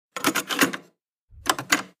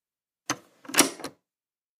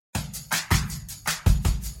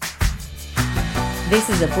This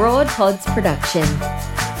is a Broad Pods production.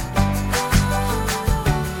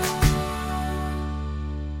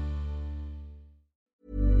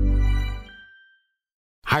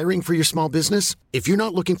 Hiring for your small business? If you're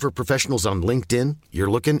not looking for professionals on LinkedIn, you're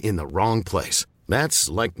looking in the wrong place. That's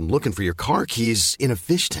like looking for your car keys in a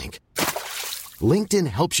fish tank. LinkedIn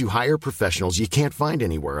helps you hire professionals you can't find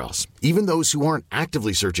anywhere else, even those who aren't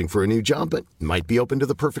actively searching for a new job but might be open to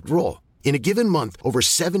the perfect role. In a given month, over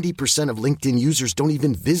 70% of LinkedIn users don't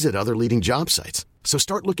even visit other leading job sites. So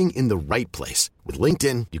start looking in the right place. With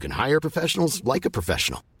LinkedIn, you can hire professionals like a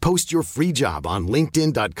professional. Post your free job on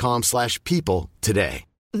linkedin.com/people today.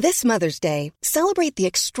 This Mother's Day, celebrate the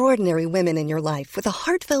extraordinary women in your life with a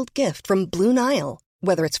heartfelt gift from Blue Nile.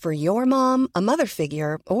 Whether it's for your mom, a mother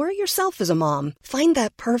figure, or yourself as a mom, find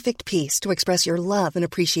that perfect piece to express your love and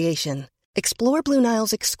appreciation. Explore Blue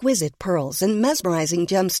Nile's exquisite pearls and mesmerizing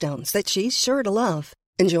gemstones that she's sure to love.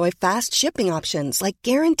 Enjoy fast shipping options like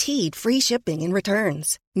guaranteed free shipping and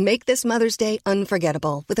returns. Make this Mother's Day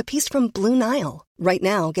unforgettable with a piece from Blue Nile. Right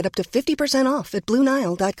now, get up to 50% off at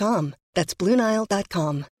BlueNile.com. That's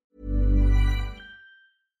BlueNile.com.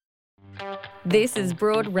 This is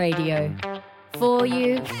Broad Radio. For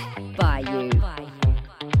you, by you.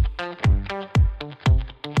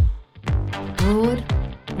 Broad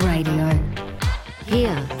Radio.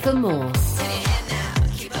 Here for more.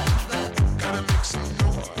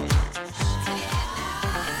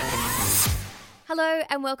 Hello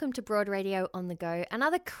and welcome to Broad Radio on the Go,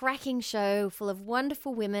 another cracking show full of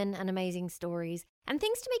wonderful women and amazing stories and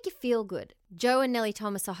things to make you feel good. Joe and Nellie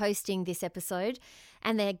Thomas are hosting this episode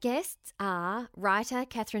and their guests are writer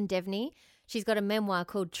Catherine Devney. She's got a memoir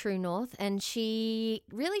called True North and she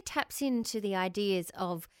really taps into the ideas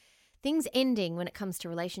of things ending when it comes to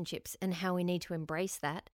relationships and how we need to embrace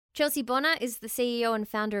that. Chelsea Bonner is the CEO and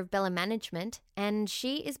founder of Bella Management, and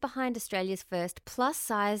she is behind Australia's first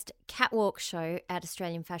plus-sized catwalk show at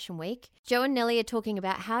Australian Fashion Week. Joe and Nellie are talking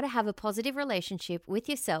about how to have a positive relationship with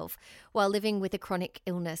yourself while living with a chronic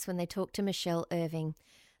illness when they talk to Michelle Irving.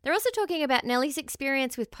 They're also talking about Nellie's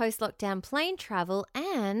experience with post-lockdown plane travel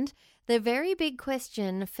and the very big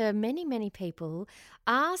question for many, many people,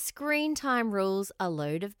 are screen time rules a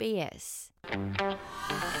load of BS?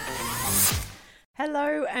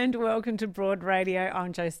 Hello and welcome to Broad Radio.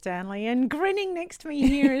 I'm Jo Stanley and grinning next to me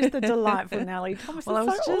here is the delightful Nellie Thomas. Well,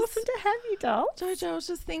 it's so awesome to have you, doll. Jojo, I was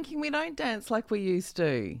just thinking we don't dance like we used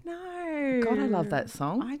to. No. God, I love that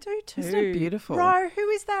song. I do too. Isn't it beautiful? Bro, who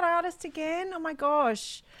is that artist again? Oh my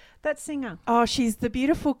gosh. That singer. Oh, she's the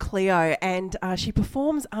beautiful Cleo, and she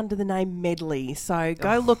performs under the name Medley. So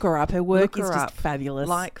go look her up. Her work is just fabulous.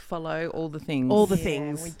 Like, follow, all the things. All the Yeah,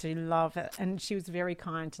 things. we do love it. And she was very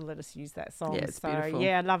kind to let us use that song. Yeah, it's so, beautiful.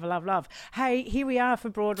 yeah, love. Hey, here we are for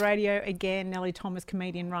Broad Radio again. Nellie Thomas,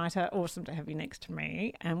 comedian, writer. Awesome to have you next to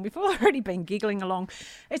me. And we've already been giggling along.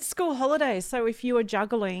 It's school holidays, so if you are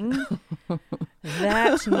juggling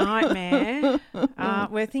that nightmare,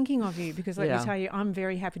 we're thinking of you because let me tell you, I'm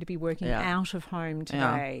very happy to be working out of home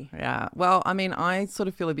today. Yeah. Well, I mean, I sort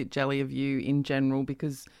of feel a bit jelly of you in general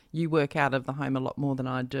because you work out of the home a lot more than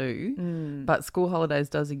I do. But school holidays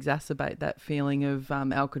does exacerbate that feeling of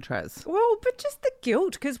Alcatraz. Well, but just the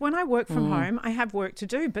guilt, because when I work from home, I have work to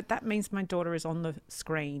do, but that means my daughter is on the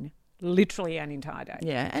screen literally an entire day.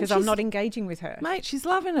 Yeah. And because I'm not engaging with her. Mate, she's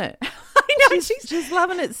loving it. I know. She's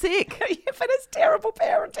loving it sick. Yeah, but it's terrible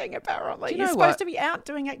parenting, apparently. Do you know You're supposed what? to be out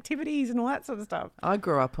doing activities and all that sort of stuff. I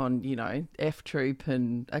grew up on, F Troop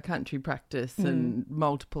and a country practice and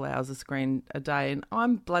multiple hours of screen a day, and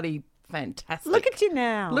I'm bloody fantastic. Look at you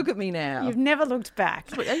now. Look at me now. You've never looked back.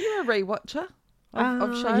 Are you a rewatcher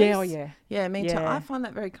of shows? Yeah, oh yeah. Yeah, me too. Yeah. I find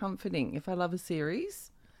that very comforting if I love a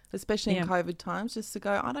series, especially in COVID times, just to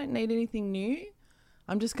go, I don't need anything new.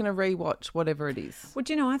 I'm just going to rewatch whatever it is. Well,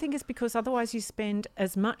 do you know, I think it's because otherwise you spend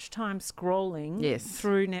as much time scrolling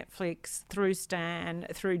through Netflix, through Stan,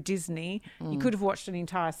 through Disney. You could have watched an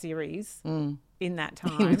entire series in that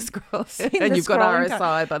time. In the scroll. And you've got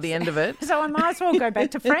RSI by the end of it. So I might as well go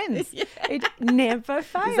back to Friends. It never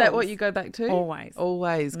fails. Is that what you go back to? Always.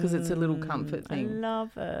 Always, because it's a little comfort thing. I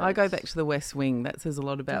love it. I go back to the West Wing. That says a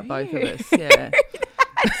lot about both of us. Yeah.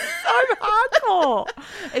 So hardcore.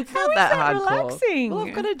 It's How not is that that hardcore. relaxing? Well,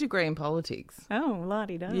 I've got a degree in politics. Oh,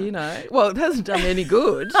 la-di-da. Well, it hasn't done any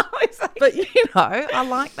good. But, I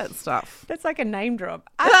like that stuff. That's like a name drop.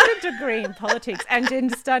 I've got a degree in politics and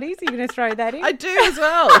gender studies. Are you going to throw that in? I do as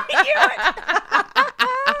well.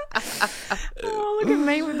 Oh, look at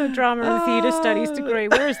me with a drama and theatre studies degree.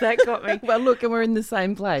 Where has that got me? Well, look, and we're in the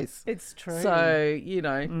same place. It's true. So,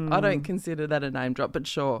 I don't consider that a name drop, but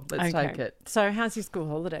sure, let's take it. So how's your school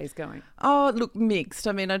holidays going? Oh, look, mixed.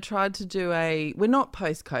 I mean, I tried to do we're not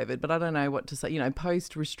post-COVID, but I don't know what to say,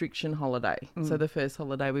 post-restriction holiday. So the first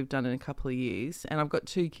holiday we've done in a couple of years. And I've got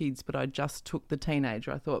 2 kids, but I just took the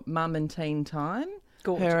teenager. I thought, mum and teen time.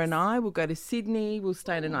 Gorgeous. Her and I will go to Sydney. We'll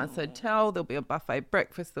stay in a nice hotel. There'll be a buffet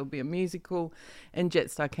breakfast. There'll be a musical. And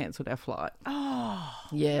Jetstar cancelled our flight. Oh,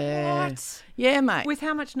 yeah. what? Yeah, mate. With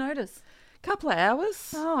how much notice? Couple of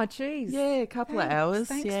hours. Oh, geez. Yeah, a couple of hours.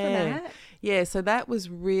 Thanks for yeah. that. Yeah, so that was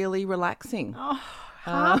really relaxing. Oh,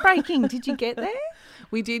 heartbreaking. Did you get there?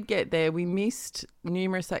 We did get there. We missed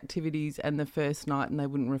numerous activities and the first night, and they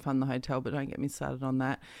wouldn't refund the hotel, but don't get me started on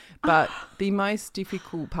that. But the most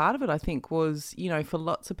difficult part of it, I think, was, for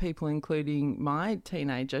lots of people, including my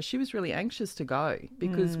teenager, she was really anxious to go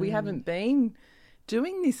because we haven't been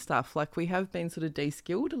doing this stuff. Like, we have been sort of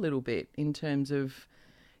de-skilled a little bit in terms of,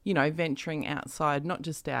 venturing outside, not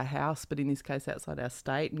just our house, but in this case outside our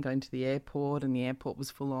state and going to the airport, and the airport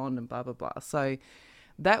was full on and blah, blah, blah. So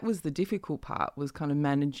that was the difficult part, was kind of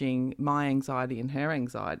managing my anxiety and her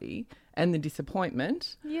anxiety and the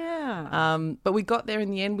disappointment. Yeah. But we got there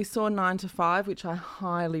in the end. We saw 9 to 5, which I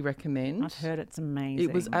highly recommend. I've heard it's amazing.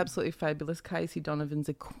 It was absolutely fabulous. Casey Donovan's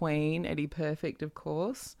a queen. Eddie Perfect, of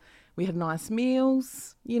course. We had nice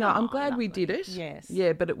meals. I'm glad we did it. Yes.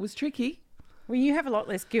 Yeah, but it was tricky. Well, you have a lot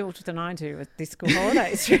less guilt than I do with this school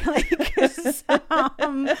holidays, really. Because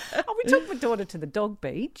we took my daughter to the dog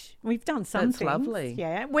beach. We've done some That's things. lovely.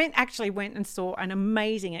 Yeah, went and saw an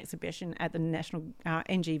amazing exhibition at the National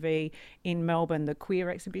NGV in Melbourne, the queer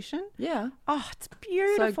exhibition. Yeah. Oh, it's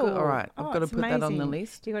beautiful. So good. All right, I've got to it's put that on the amazing.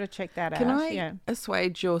 list. You've got to check that Can out. I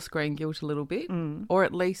assuage your screen guilt a little bit, or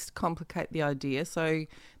at least complicate the idea? So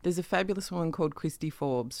there's a fabulous woman called Christy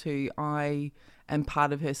Forbes who I am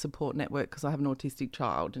part of her support network because I have an autistic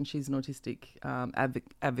child, and she's an autistic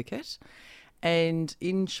advocate. And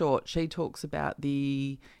in short, she talks about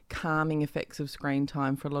the calming effects of screen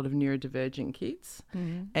time for a lot of neurodivergent kids.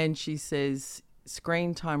 And she says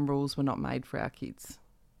screen time rules were not made for our kids.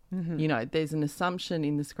 There's an assumption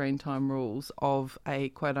in the screen time rules of a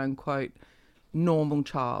quote unquote normal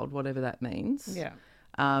child, whatever that means.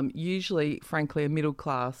 Yeah. Usually, frankly, a middle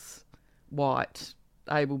class, white,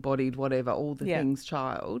 able-bodied, whatever, all the things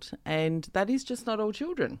child. And that is just not all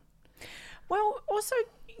children. Well, also,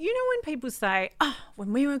 when people say,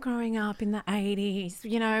 when we were growing up in the 80s,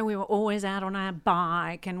 we were always out on our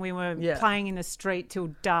bike and we were playing in the street till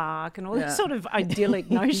dark and all this sort of idyllic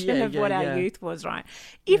notion of what our youth was, right?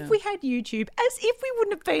 If we had YouTube, as if we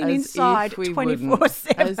wouldn't have been inside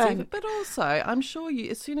 24/7. But also, I'm sure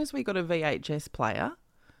as soon as we got a VHS player,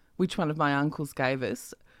 which one of my uncles gave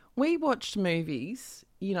us, we watched movies,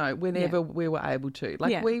 whenever we were able to.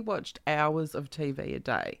 We watched hours of TV a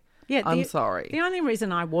day. Yeah, I'm sorry. The only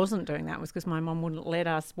reason I wasn't doing that was because my mum wouldn't let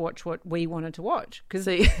us watch what we wanted to watch because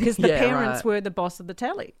the parents were the boss of the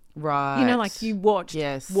telly. Right. You watched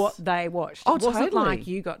what they watched. Oh, it wasn't totally. like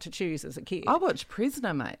you got to choose as a kid. I watched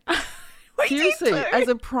Prisoner, mate. We Seriously, did too. as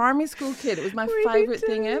a primary school kid, it was my favourite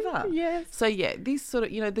thing ever. Yes. So, this sort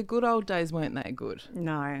of, the good old days weren't that good.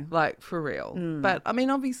 No. Like, for real. But, I mean,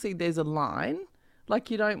 obviously there's a line. Like,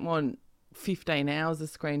 you don't want 15 hours of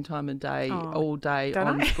screen time a day all day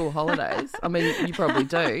on school holidays. I mean, you probably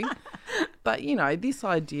do. But, this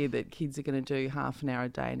idea that kids are going to do half an hour a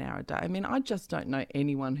day, I mean, I just don't know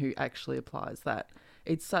anyone who actually applies that.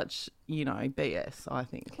 It's such, BS, I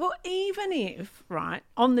think. Well, even if, right,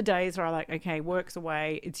 on the days where I like, okay, work's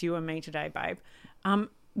away, it's you and me today, babe,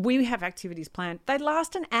 we have activities planned. They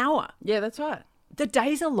last an hour. Yeah, that's right. The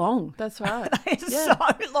days are long. That's right. They're so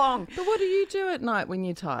long. But what do you do at night when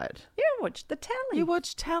you're tired? You watch the telly. You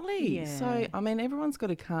watch telly. Yeah. So, I mean, everyone's got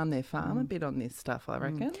to calm their farm a bit on this stuff, I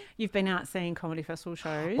reckon. You've been out seeing comedy festival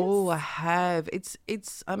shows. Oh, I have. It's.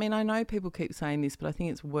 I mean, I know people keep saying this, but I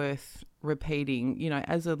think it's worth repeating.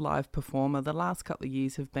 As a live performer, the last couple of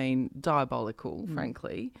years have been diabolical,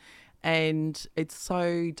 frankly. And it's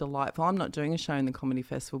so delightful. I'm not doing a show in the comedy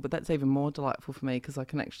festival, but that's even more delightful for me because I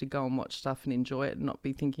can actually go and watch stuff and enjoy it and not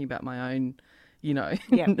be thinking about my own,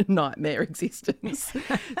 nightmare existence.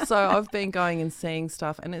 So I've been going and seeing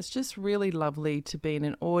stuff, and it's just really lovely to be in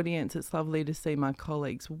an audience. It's lovely to see my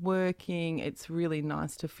colleagues working. It's really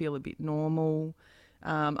nice to feel a bit normal.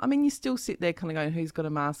 I mean, you still sit there kind of going, who's got a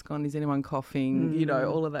mask on? Is anyone coughing?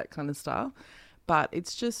 All of that kind of stuff. But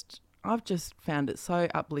it's just... I've just found it so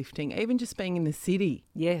uplifting, even just being in the city.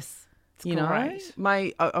 Yes. You know, great. do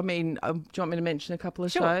you want me to mention a couple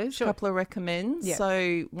of shows? Sure. A couple of recommends. Yeah.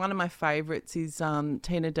 So one of my favourites is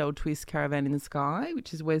Tina Del Twist, Caravan in the Sky,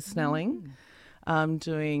 which is Wes Snelling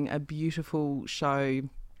doing a beautiful show.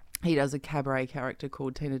 He does a cabaret character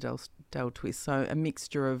called Tina Del Twist. So a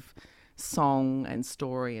mixture of song and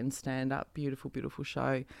story and stand-up. Beautiful, beautiful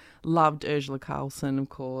show. Loved Ursula Carlson, of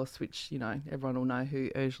course, which, you know, everyone will know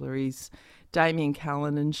who Ursula is. Damien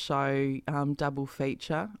Callinan's show, double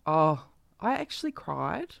feature. Oh, I actually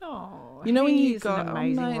cried. Oh, you know when you he's go, an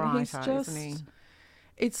amazing mate, writer, he's just, isn't he?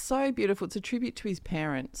 it's so beautiful. It's a tribute to his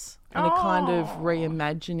parents and a kind of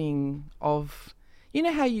reimagining of, you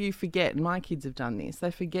know how you forget, and my kids have done this,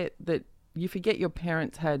 they forget that you forget your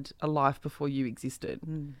parents had a life before you existed.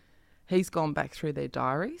 He's gone back through their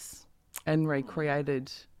diaries and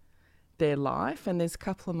recreated their life, and there's a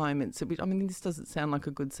couple of moments, this doesn't sound like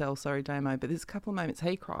a good sell, sorry Damo, but there's a couple of moments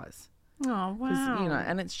he cries. Oh, wow. You know,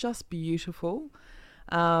 and it's just beautiful.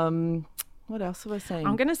 What else have I seen?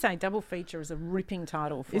 I'm going to say double feature is a ripping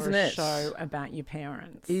title for Isn't a it? show about your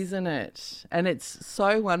parents. Isn't it? And it's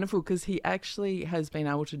so wonderful because he actually has been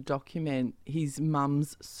able to document his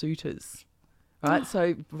mum's suitors, right?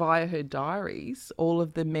 So via her diaries, all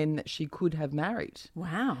of the men that she could have married.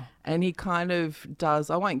 Wow. And he kind of does,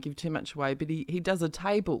 I won't give too much away, but he does a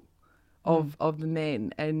table of the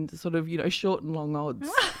men and sort of, you know, short and long odds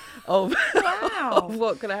of, of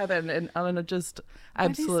what could happen. And I just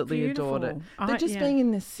absolutely adored it. But just being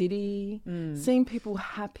in the city, seeing people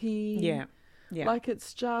happy. Yeah. Yeah. Like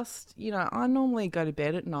it's just, you know, I normally go to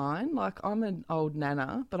bed at 9. Like I'm an old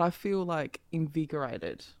nana, but I feel like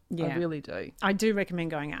invigorated. Yeah. I really do. I do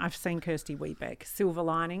recommend going out. I've seen Kirsty Wiebeck, Silver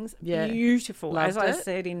Linings, Yeah. beautiful. Loved As I it.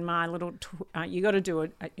 said in my little, you got to do a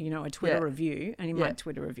Twitter Yeah. review, and in my Yeah.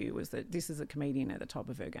 Twitter review was that this is a comedian at the top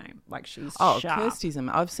of her game. Like she's Oh, sharp. Kirsty's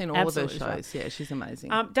amazing. I've seen all Absolutely of her shows. Yeah, she's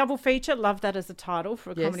amazing. Double feature, love that as a title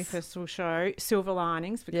for a Yes. comedy festival show. Silver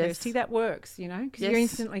Linings for Yes. Kirsty, that works, you know, because you Yes.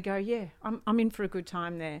 instantly go, yeah, I'm in for a good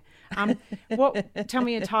time there. Tell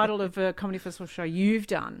me a title of a comedy festival show you've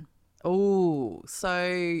done. Oh,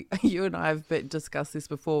 so you and I have discussed this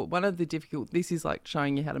before. One of the this is like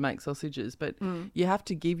showing you how to make sausages, but you have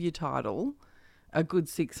to give your title a good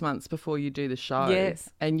 6 months before you do the show. Yes.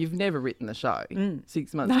 And you've never written the show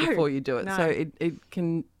 6 months before you do it. No. So it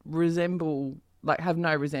can have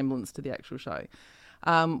no resemblance to the actual show.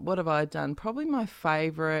 What have I done? Probably my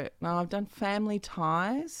favourite. No, I've done Family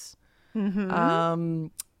Ties.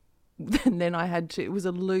 And then it was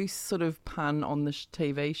a loose sort of pun on the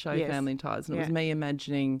TV show Yes. Family Ties. And it was Yeah. me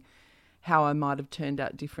imagining how I might have turned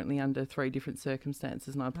out differently under 3 different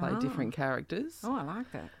circumstances, and I played different characters. Oh, I like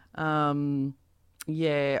that.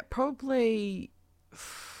 Yeah, probably.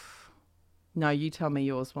 No, you tell me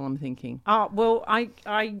yours while I'm thinking. Oh, well,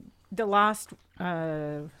 the last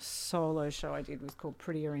solo show I did was called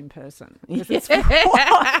Prettier in Person. Because it's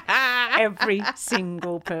what every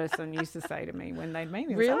single person used to say to me when they'd meet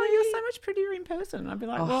me. Really? Oh, you're so much prettier in person. I'd be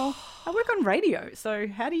like, well, I work on radio, so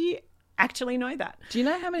how do you actually know that? Do you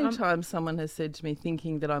know how many times someone has said to me,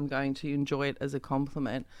 thinking that I'm going to enjoy it as a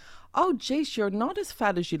compliment, oh, geez, you're not as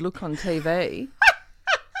fat as you look on TV.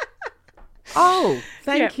 Oh,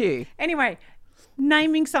 thank you. Anyway,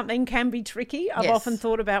 naming something can be tricky. I've Yes. often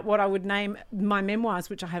thought about what I would name my memoirs,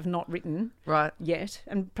 which I have not written Right. yet,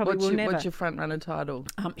 and probably will never. What's your front runner title?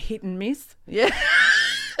 Hit and miss. Yeah.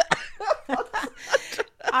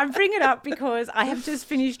 I bring it up because I have just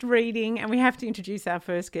finished reading, and we have to introduce our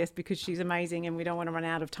first guest because she's amazing and we don't want to run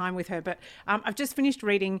out of time with her. But I've just finished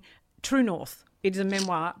reading True North. It is a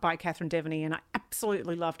memoir by Catherine Devaney, and I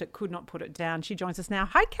absolutely loved it. Could not put it down. She joins us now.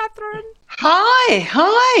 Hi, Catherine.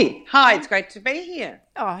 Hi. It's great to be here.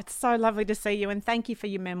 Oh, it's so lovely to see you, and thank you for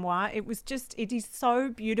your memoir. It is so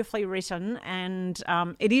beautifully written, and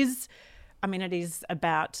it is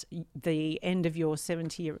about the end of your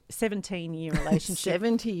 17-year relationship.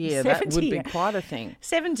 70 year, that would 70 be year. quite a thing.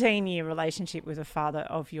 17-year relationship with the father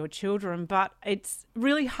of your children, but it's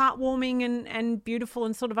really heartwarming and beautiful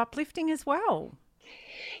and sort of uplifting as well.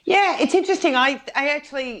 Yeah, it's interesting. I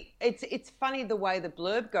actually, it's funny the way the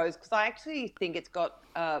blurb goes, because I actually think it's got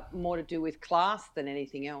more to do with class than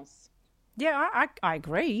anything else. Yeah, I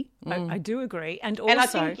agree. I do agree. And also, And I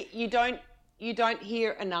think you don't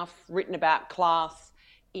hear enough written about class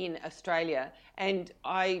in Australia. And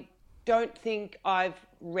I don't think I've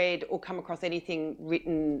read or come across anything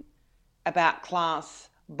written about class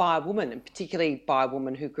by a woman, and particularly by a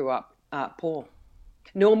woman who grew up poor.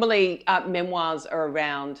 Normally, memoirs are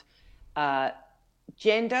around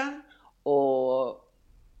gender or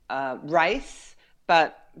race,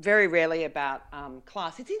 but very rarely about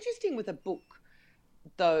class. It's interesting with a book,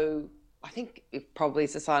 though. I think it probably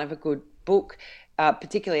is a sign of a good book,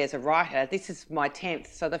 particularly as a writer. This is my 10th,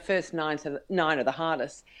 so the first 9 are the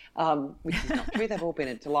hardest, which is not true. They've all been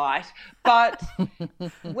a delight. But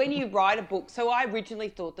when you write a book, so I originally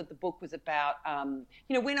thought that the book was about,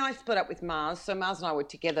 when I split up with Mars, so Mars and I were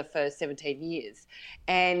together for 17 years.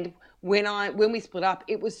 And when we split up,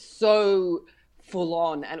 it was so full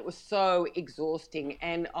on and it was so exhausting.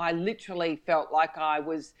 And I literally felt like I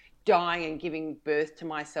was dying and giving birth to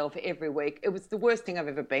myself every week. It was the worst thing I've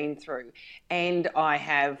ever been through. And I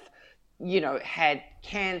have, had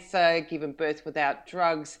cancer, given birth without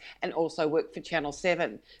drugs, and also worked for Channel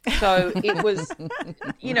 7. So it was,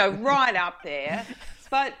 right up there.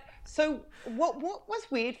 But so what was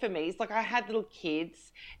weird for me is, like, I had little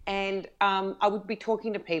kids and I would be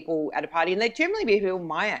talking to people at a party, and they'd generally be people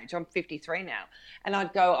my age. I'm 53 now. And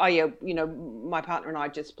I'd go, oh, yeah, my partner and I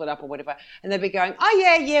just split up or whatever. And they'd be going,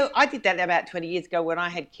 oh, yeah, I did that about 20 years ago when I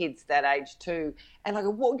had kids that age too. And I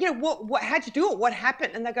go, well, how'd you do it? What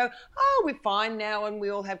happened? And they go, oh, we're fine now and we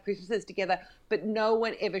all have Christmases together. But no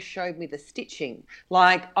one ever showed me the stitching.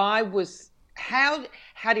 Like, I was, how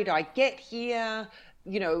did I get here?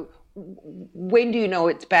 When do you know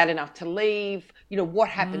it's bad enough to leave? What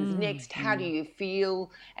happens next? How do you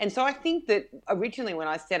feel? And so I think that originally when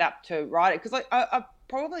I set up to write it, because I've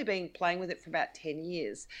probably been playing with it for about 10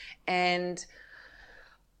 years, and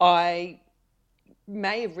I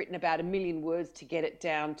may have written about 1 million words to get it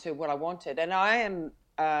down to what I wanted. And I am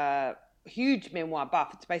a huge memoir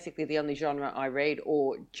buff. It's basically the only genre I read,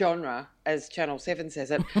 or genre, as Channel 7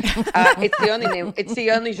 says it. It's the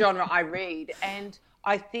only genre I read. And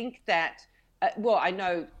I think that, I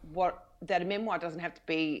know that a memoir doesn't have to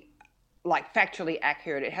be like factually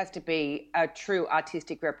accurate. It has to be a true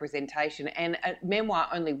artistic representation. And a memoir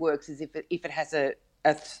only works as if it has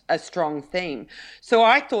a strong theme. So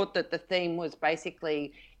I thought that the theme was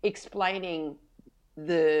basically explaining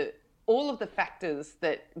all of the factors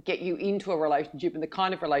that get you into a relationship and the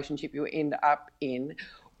kind of relationship you end up in,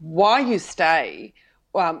 why you stay,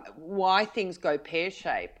 why things go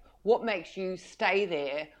pear-shaped, what makes you stay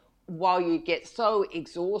there while you get so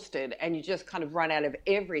exhausted and you just kind of run out of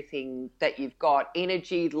everything that you've got,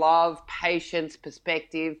 energy, love, patience,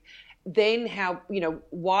 perspective, then how,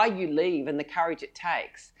 why you leave and the courage it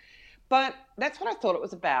takes. But that's what I thought it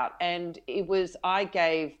was about. And I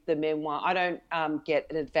gave the memoir, I don't get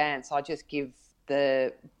an advance, I just give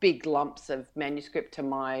the big lumps of manuscript to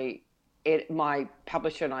my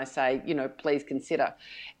publisher and I say, please consider.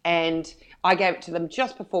 And I gave it to them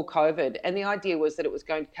just before COVID. And the idea was that it was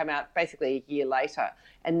going to come out basically a year later.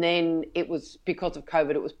 And then it was, because of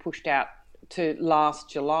COVID, it was pushed out to last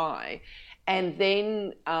July. And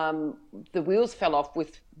then the wheels fell off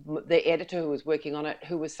with the editor who was working on it,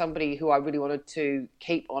 who was somebody who I really wanted to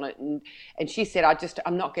keep on it. And she said,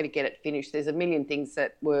 I'm not going to get it finished. There's 1 million things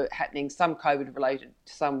that were happening, some COVID related,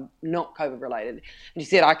 some not COVID related. And she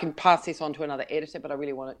said, I can pass this on to another editor, but I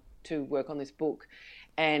really want to work on this book.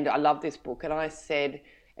 And I love this book.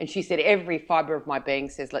 And she said, every fibre of my being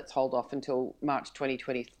says, let's hold off until March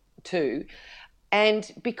 2022.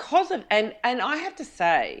 And because of, and I have to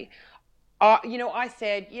say, I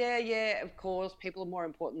said, yeah, of course, people are more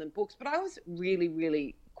important than books. But I was really,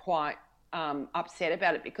 really quite upset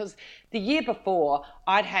about it, because the year before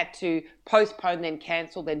I'd had to postpone, then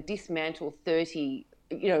cancel, then dismantle 30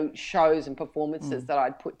 shows and performances that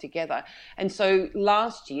I'd put together. And so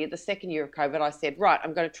last year, the second year of COVID, I said, right,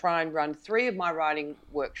 I'm going to try and run 3 of my writing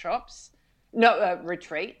workshops,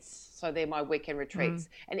 retreats. So they're my weekend retreats,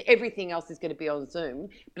 and everything else is going to be on Zoom,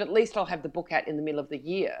 but at least I'll have the book out in the middle of the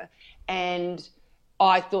year. And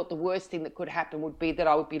I thought the worst thing that could happen would be that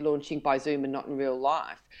I would be launching by Zoom and not in real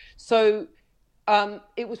life. So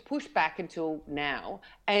it was pushed back until now.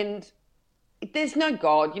 And there's no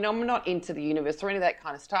God, I'm not into the universe or any of that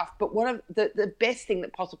kind of stuff. But one of the best thing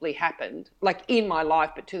that possibly happened, like in my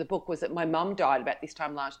life, but to the book, was that my mum died about this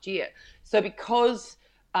time last year. So because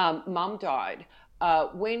mum died,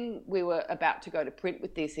 when we were about to go to print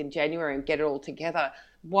with this in January and get it all together,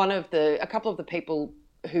 a couple of the people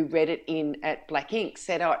who read it at Black Ink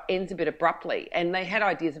said, oh, it ends a bit abruptly. And they had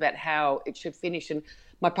ideas about how it should finish. And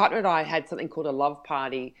my partner and I had something called a love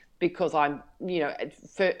party, because I'm,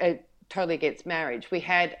 totally against marriage. We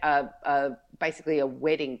had basically a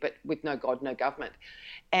wedding, but with no God, no government.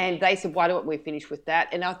 And they said, why don't we finish with that?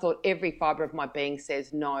 And I thought, every fibre of my being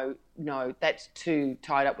says, no, that's too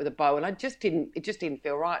tied up with a bow. And it just didn't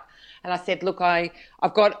feel right. And I said, look,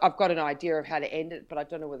 I've got an idea of how to end it, but I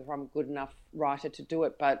don't know whether I'm a good enough writer to do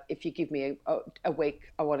it. But if you give me a week,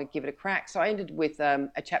 I want to give it a crack. So I ended with a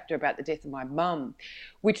chapter about the death of my mum,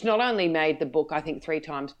 which not only made the book, I think, 3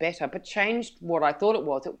 times better, but changed what I thought it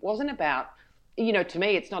was. It wasn't about you know, to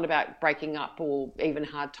me, it's not about breaking up or even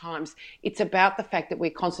hard times. It's about the fact that we're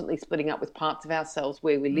constantly splitting up with parts of ourselves,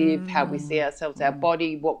 where we live, how we see ourselves, our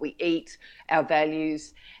body, what we eat, our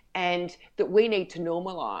values, and that we need to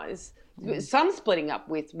normalise. Some splitting up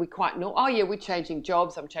with we quite know. Oh yeah, we're changing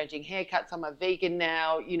jobs. I'm changing haircuts. I'm a vegan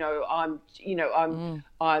now.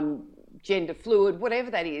 I'm gender fluid,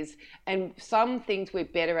 whatever that is. And some things we're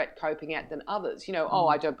better at coping at than others. I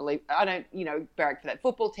don't barrack for that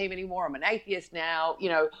football team anymore. I'm an atheist now.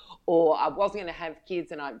 Or I wasn't going to have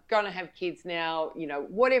kids and I'm going to have kids now.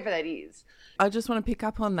 Whatever that is. I just want to pick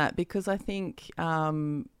up on that because I think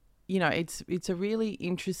it's a really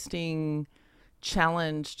interesting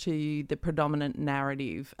challenge to the predominant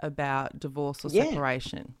narrative about divorce or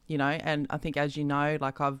separation, and I think, as you know,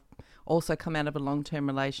 like I've also come out of a long-term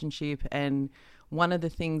relationship, and one of the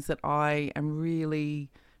things that I am really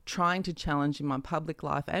trying to challenge in my public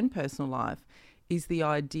life and personal life is the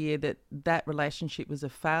idea that that relationship was a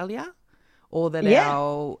failure, or that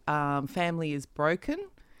our family is broken.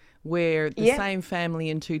 We're the same family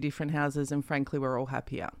in two different houses, and frankly we're all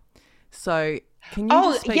happier. So can you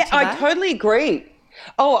just speak to that? I totally agree.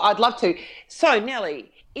 Oh, I'd love to. So,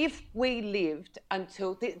 Nellie, if we lived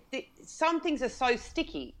until some things are so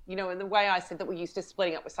sticky, in the way I said that we're used to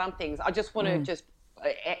splitting up with some things, I just want to just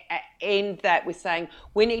end that with saying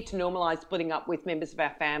we need to normalise splitting up with members of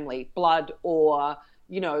our family, blood or,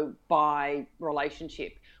 by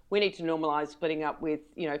relationship. We need to normalise splitting up with,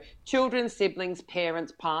 children, siblings,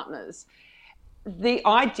 parents, partners. The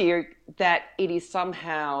idea that it is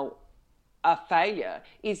somehow a failure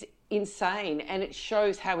is insane, and it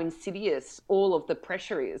shows how insidious all of the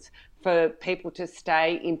pressure is for people to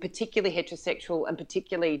stay in particularly heterosexual and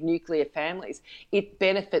particularly nuclear families. It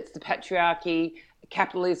benefits the patriarchy,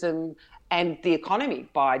 capitalism and the economy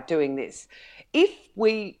by doing this. If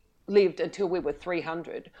we lived until we were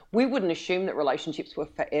 300, we wouldn't assume that relationships were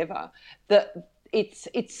forever.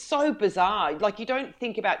 It's so bizarre. Like, you don't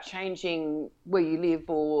think about changing where you live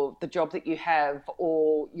or the job that you have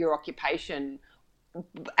or your occupation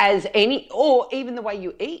as any, or even the way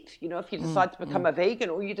you eat, if you decide to become a vegan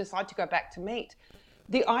or you decide to go back to meat.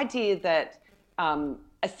 The idea that a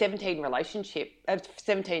 17-year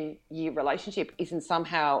relationship isn't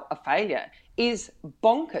somehow a failure is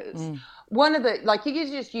bonkers. One of the, you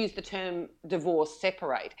just use the term divorce,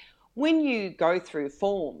 separate. When you go through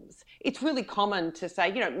forms, it's really common to say,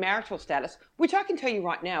 marital status, which I can tell you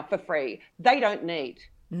right now for free, they don't need.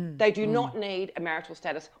 They do not need a marital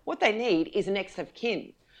status. What they need is an next of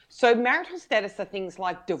kin. So marital status are things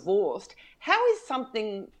like divorced. How is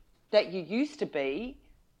something that you used to be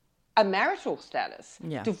a marital status?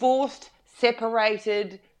 Yeah. Divorced,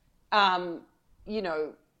 separated,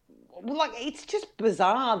 it's just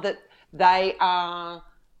bizarre that they are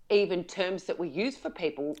even terms that we use for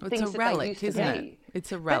people. It's things a relic, that they used to isn't be. it?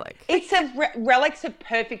 It's a relic. Relic's a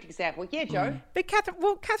perfect example. Yeah, Joe? But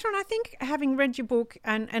Catherine, I think having read your book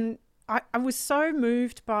and I was so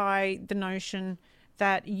moved by the notion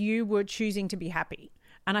that you were choosing to be happy.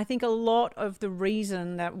 And I think a lot of the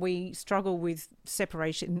reason that we struggle with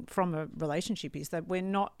separation from a relationship is that we're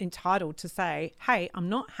not entitled to say, hey, I'm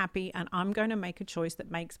not happy and I'm going to make a choice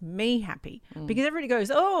that makes me happy. Because everybody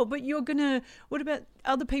goes, oh, but what about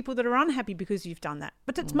other people that are unhappy because you've done that?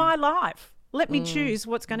 But it's my life. Let me choose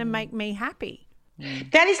what's going to make me happy.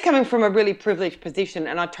 That is coming from a really privileged position,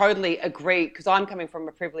 and I totally agree, because I'm coming from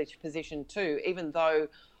a privileged position too, even though,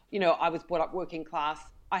 I was brought up working class.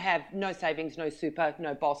 I have no savings, no super,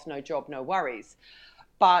 no boss, no job, no worries.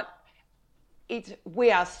 But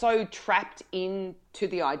we are so trapped into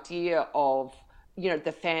the idea of,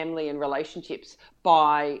 the family and relationships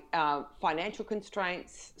by financial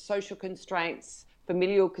constraints, social constraints,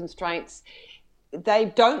 familial constraints.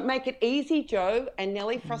 They don't make it easy, Joe and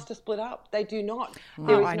Nellie, for us to split up. They do not.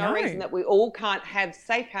 There is no reason that we all can't have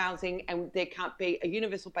safe housing and there can't be a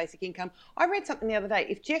universal basic income. I read something the other day.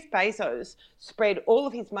 If Jeff Bezos spread all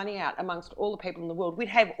of his money out amongst all the people in the world, we'd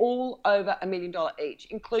have all over $1 million each,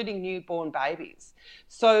 including newborn babies.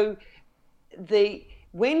 So I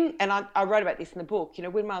wrote about this in the book,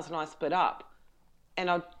 when Miles and I split up, and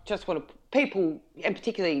I just want to, people, and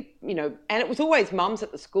particularly, and it was always mums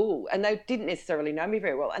at the school, and they didn't necessarily know me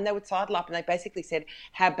very well, and they would sidle up and they basically said,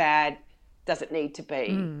 how bad does it need to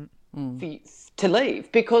be for you to leave?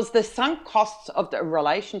 Because the sunk costs of the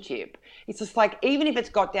relationship, it's just like, even if it's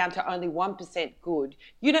got down to only 1% good,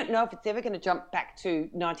 you don't know if it's ever going to jump back to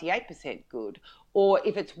 98% good, or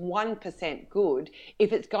if it's 1% good,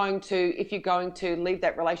 if you're going to leave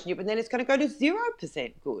that relationship and then it's going to go to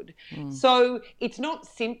 0% good. So it's not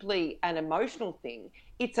simply an emotional thing,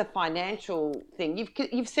 it's a financial thing.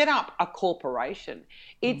 You've set up a corporation.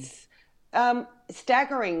 It's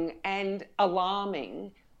staggering and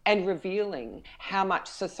alarming and revealing how much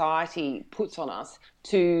society puts on us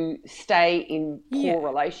to stay in poor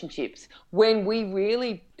relationships when we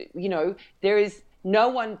really, there is no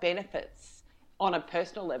one benefits on a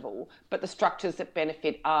personal level, but the structures that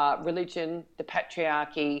benefit are religion, the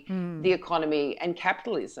patriarchy, the economy, and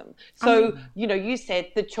capitalism. So, you said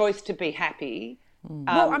the choice to be happy.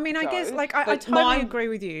 Well, I mean, I guess, Joe, like, I but totally agree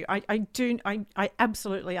with you. I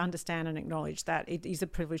absolutely understand and acknowledge that it is a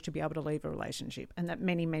privilege to be able to leave a relationship, and that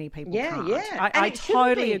many, many people can't. I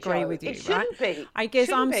totally agree with you. It shouldn't be. I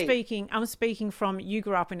guess I'm I'm speaking from, you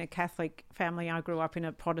grew up in a Catholic family, I grew up in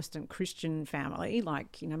a Protestant Christian family,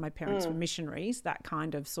 like, my parents were missionaries, that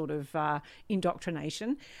kind of sort of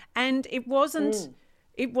indoctrination, and it wasn't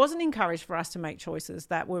encouraged for us to make choices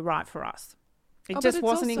that were right for us. It just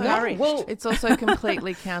wasn't encouraged. Well, it's also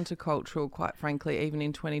completely countercultural, quite frankly, even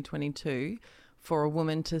in 2022, for a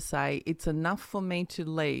woman to say, it's enough for me to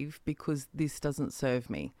leave because this doesn't serve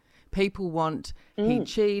me. People want, he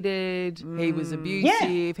cheated, he was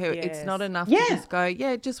abusive. It's not enough to just go,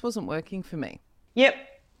 it just wasn't working for me. Yep.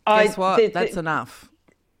 Guess what? That's enough.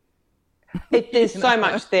 There's so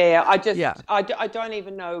much there. I don't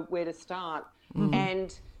even know where to start.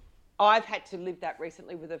 And I've had to live that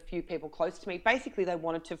recently with a few people close to me. Basically, they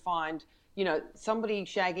wanted to find, somebody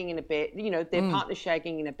shagging in a bed, their partner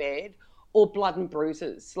shagging in a bed, or blood and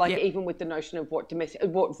bruises, even with the notion of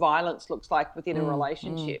what violence looks like within a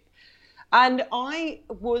relationship. And I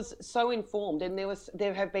was so informed, and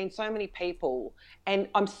there have been so many people, and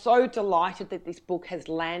I'm so delighted that this book has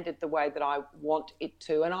landed the way that I want it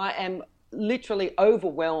to. And I am literally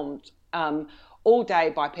overwhelmed all day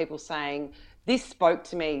by people saying, this spoke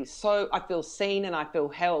to me, so I feel seen and I feel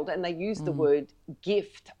held. And they use the word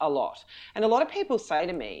gift a lot. And a lot of people say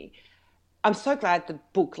to me, I'm so glad the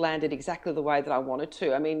book landed exactly the way that I wanted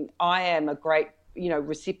to. I mean, I am a great,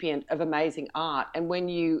 recipient of amazing art. And when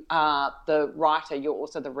you are the writer, you're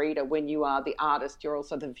also the reader. When you are the artist, you're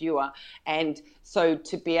also the viewer. And so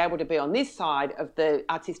to be able to be on this side of the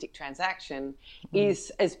artistic transaction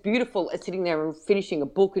is as beautiful as sitting there and finishing a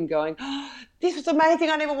book and going, this was amazing,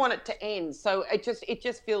 I never want it to end. So it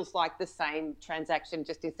just feels like the same transaction,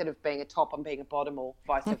 just instead of being a top, I'm being a bottom, or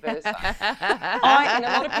vice versa. And a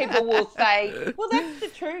lot of people will say, well, that's the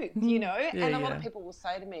truth, and a lot of people will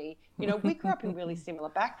say to me, we grew up in really similar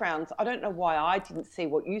backgrounds. I don't know why I didn't see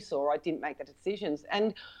what you saw, or I didn't make the decisions.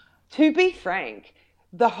 And to be frank,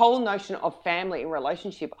 the whole notion of family and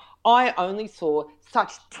relationship, I only saw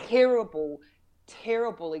such terrible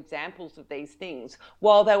examples of these things.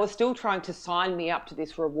 While they were still trying to sign me up to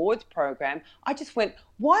this rewards program, I just went,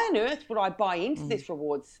 why on earth would I buy into this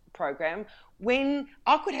rewards program when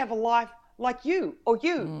I could have a life like you, or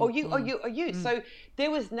you, or you, or you, or you. So there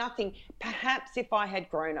was nothing. Perhaps if I had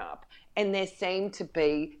grown up and there seemed to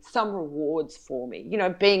be some rewards for me,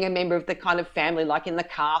 being a member of the kind of family, like in the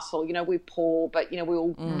castle, we're poor, but, we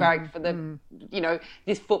all barracked for the,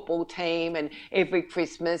 this football team, and every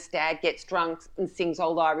Christmas Dad gets drunk and sings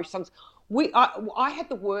old Irish songs. I had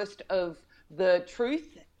the worst of the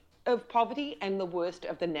truth of poverty and the worst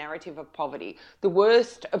of the narrative of poverty, the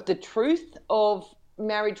worst of the truth of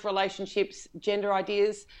marriage, relationships, gender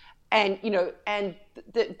ideas, and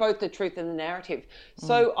both the truth and the narrative.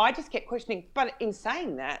 So I just kept questioning. But in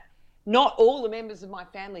saying that, not all the members of my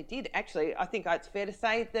family did. Actually, I think it's fair to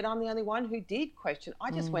say that I'm the only one who did question. I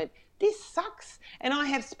just went, this sucks. And I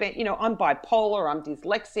have spent, I'm bipolar, I'm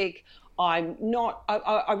dyslexic, I'm not,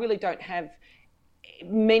 I really don't have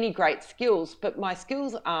many great skills, but my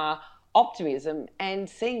skills are optimism and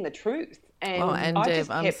seeing the truth. And Deb,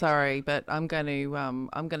 I'm sorry, but I'm going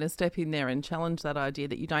to step in there and challenge that idea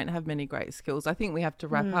that you don't have many great skills. I think we have to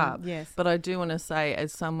wrap up. Yes. But I do want to say,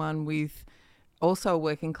 as someone with also a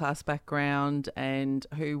working class background and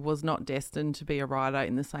who was not destined to be a writer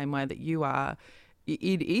in the same way that you are,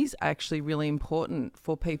 it is actually really important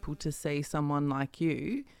for people to see someone like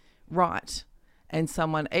you write. And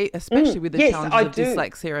someone, especially with the challenges of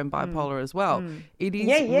dyslexia and bipolar as well, it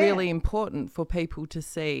is really important for people to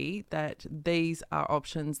see that these are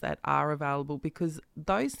options that are available, because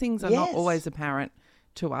those things are not always apparent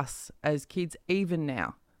to us as kids, even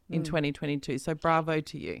now in 2022. So bravo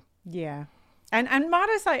to you. Yeah. And might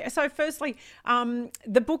I say, so firstly,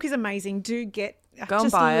 the book is amazing. Do get I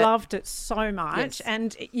just loved it so much. Yes.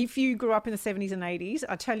 And if you grew up in the 70s and 80s,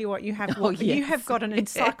 I tell you what, you have you have got an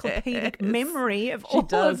encyclopedic memory of all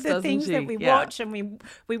of the things that we watch, and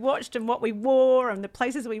we watched and what we wore and the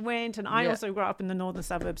places we went. And I also grew up in the northern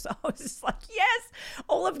suburbs, so I was just like, yes,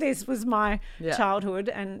 all of this was my childhood,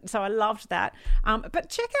 and so I loved that. But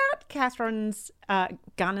check out Catherine's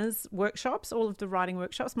Gunner's workshops, all of the writing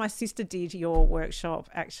workshops. My sister did your workshop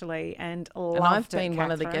actually and loved it. And I've been Catherine.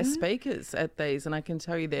 one of the guest speakers at these, and I can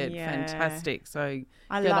tell you they're fantastic. So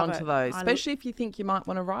I get love onto it. those, especially if you think you might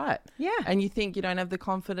want to write. Yeah. And you think you don't have the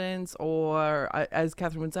confidence, or as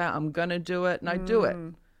Catherine would say, I'm going to do it. No, do it.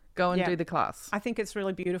 Go and do the class. I think it's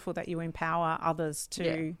really beautiful that you empower others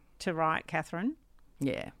to write, Catherine.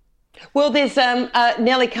 Yeah. Well, there's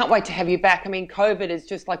Nellie, can't wait to have you back. I mean, COVID is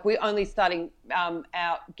just like we're only starting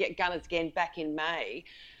get Gunners again back in May,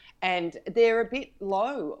 and they're a bit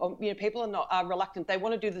low. You know, people are reluctant. They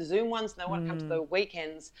want to do the Zoom ones, and they want to come to the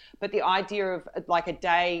weekends. But the idea of like a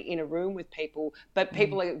day in a room with people, but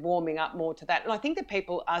people are warming up more to that. And I think that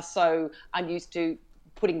people are so unused to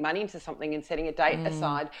putting money into something and setting a date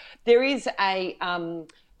aside. There is a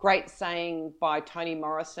great saying by Toni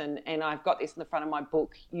Morrison, and I've got this in the front of my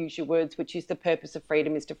book, Use Your Words, which is the purpose of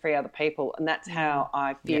freedom is to free other people. And that's how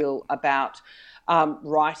I feel about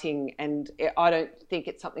writing. And I don't think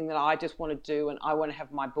it's something that I just want to do, and I want to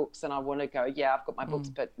have my books and I want to go, yeah, I've got my books,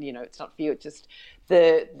 but, you know, it's not for you. It's just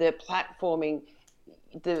the platforming,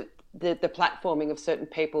 the platforming of certain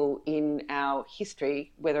people in our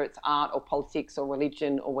history, whether it's art or politics or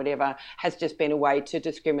religion or whatever, has just been a way to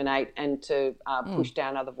discriminate and to push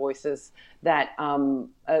down other voices. That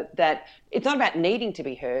it's not about needing to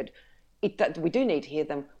be heard. We do need to hear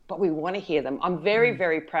them, but we want to hear them. I'm very,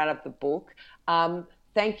 very proud of the book.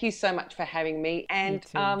 Thank you so much for having me.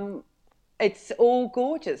 And it's all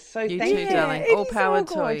gorgeous. So You thank too, you. darling. All power to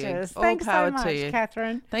you. Gorgeous. All Thanks power so much, to you.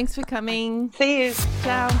 Catherine. Thanks for coming. See you.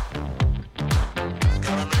 Ciao.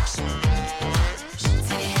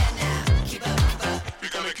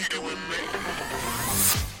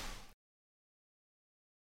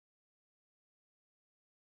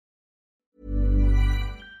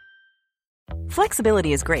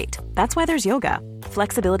 Flexibility is great. That's why there's yoga.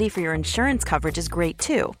 Flexibility for your insurance coverage is great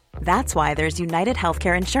too. That's why there's United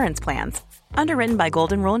Healthcare Insurance Plans. Underwritten by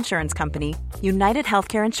Golden Rule Insurance Company, United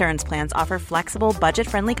Healthcare Insurance Plans offer flexible,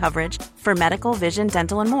 budget-friendly coverage for medical, vision,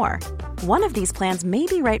 dental, and more. One of these plans may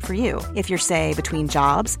be right for you if you're, say, between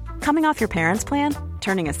jobs, coming off your parents' plan,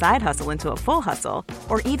 turning a side hustle into a full hustle,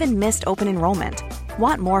 or even missed open enrollment.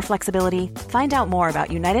 Want more flexibility? Find out more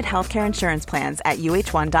about United Healthcare Insurance Plans at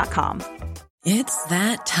uh1.com. It's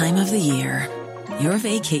that time of the year. Your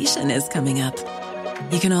vacation is coming up.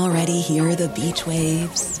 You can already hear the beach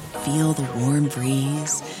waves, feel the warm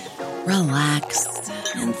breeze, relax,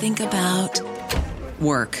 and think about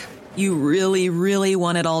work. You really, really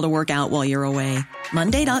want it all to work out while you're away.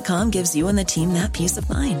 Monday.com gives you and the team that peace of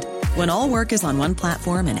mind. When all work is on one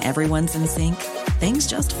platform and everyone's in sync, things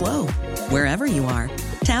just flow. Wherever you are,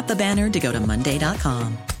 tap the banner to go to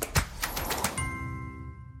Monday.com.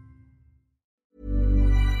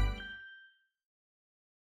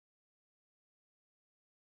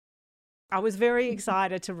 I was very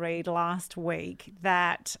excited to read last week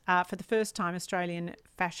that for the first time Australian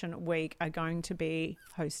Fashion Week are going to be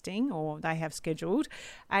hosting, or they have scheduled,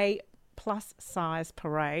 a plus size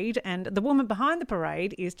parade. And the woman behind the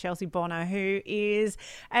parade is Chelsea Bonner, who is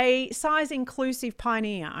a size inclusive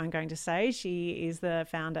pioneer, I'm going to say. She is the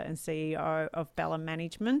founder and CEO of Bella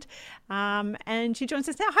Management. And she joins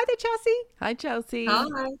us now. Hi there, Chelsea. Hi, Chelsea. Hi.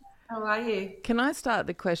 How are you? Can I start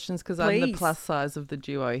the questions because I'm the plus size of the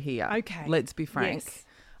duo here? Okay. Let's be frank.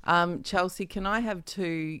 Yes. Chelsea, can I have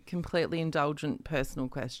two completely indulgent personal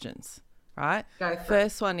questions? Right? Go for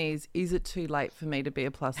First one is it too late for me to be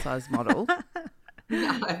a plus size model?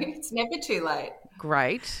 No, it's never too late.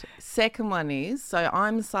 Great. Second one is, so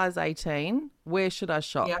I'm size 18. Where should I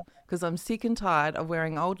shop? Because I'm sick and tired of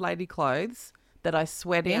wearing old lady clothes that I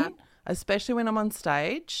sweat in, especially when I'm on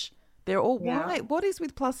stage. They're all white. What is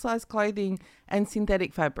with plus size clothing and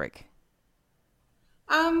synthetic fabric?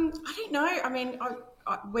 I don't know. I mean,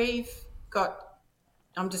 we've got,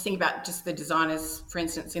 I'm just thinking about just the designers, for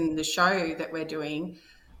instance, in the show that we're doing.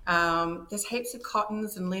 There's heaps of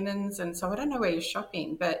cottons and linens, and so I don't know where you're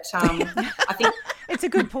shopping, but I think... It's a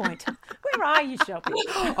good point. Where are you shopping?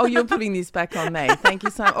 Oh, you're putting this back on me. Thank you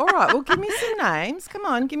so much. All right, well, give me some names. Come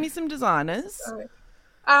on, give me some designers.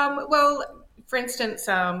 Well, for instance,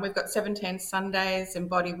 we've got 17 Sundays,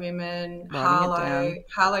 Embody Women, Harlow.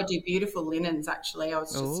 Harlow do beautiful linens, actually. I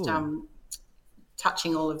was just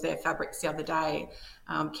touching all of their fabrics the other day.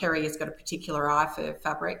 Kerry has got a particular eye for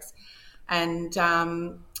fabrics. And,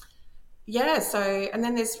 and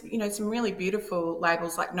then there's, some really beautiful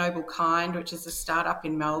labels like Noble Kind, which is a startup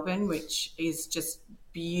in Melbourne, which is just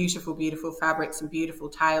beautiful, beautiful fabrics and beautiful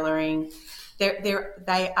tailoring.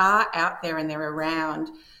 They are out there and they're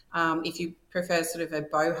around. If you prefer sort of a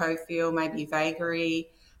boho feel, maybe Vagary,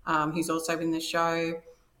 who's also in the show.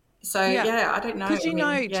 So, I don't know. Because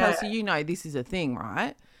Chelsea, this is a thing,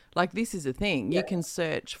 right? Like, this is a thing. You can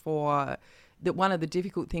search for that. One of the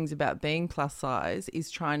difficult things about being plus size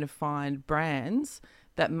is trying to find brands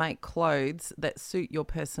that make clothes that suit your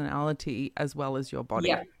personality as well as your body.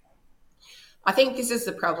 Yeah. I think this is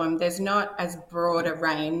the problem. There's not as broad a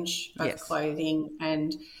range of clothing.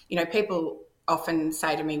 And, people often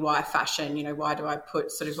say to me, why fashion? Why do I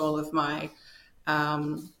put sort of all of my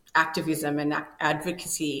activism and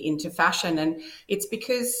advocacy into fashion? And it's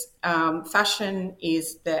because fashion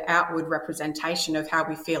is the outward representation of how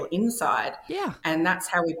we feel inside. Yeah. And that's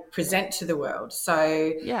how we present to the world. So,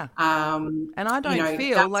 and I don't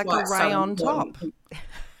feel like a ray on top.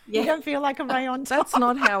 You don't feel like a ray on top. That's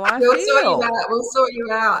not how I We'll feel. We'll sort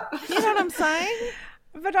you out. You know what I'm saying?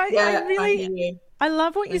 But I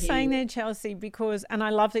love what you're saying there, Chelsea, and I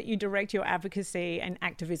love that you direct your advocacy and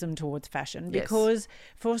activism towards fashion, because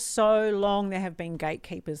for so long there have been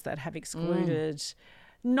gatekeepers that have excluded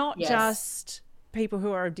not just people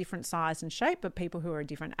who are of different size and shape, but people who are a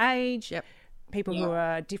different age, people who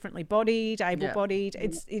are differently bodied, able-bodied.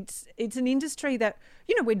 It's an industry that,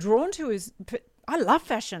 we're drawn to. I love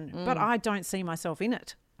fashion, but I don't see myself in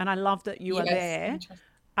it. And I love that you are there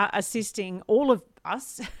assisting all of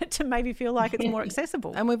us to maybe feel like it's more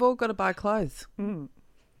accessible. And we've all got to buy clothes.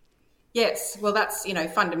 Yes, well, that's,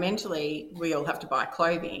 fundamentally we all have to buy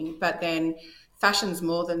clothing, but then fashion's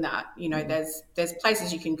more than that. There's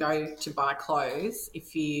places you can go to buy clothes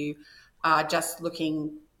if you are just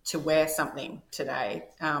looking to wear something today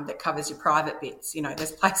that covers your private bits.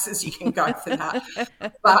 There's places you can go for that.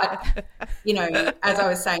 But, as I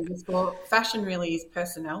was saying before, fashion really is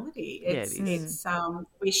personality. It's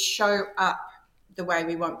we show up the way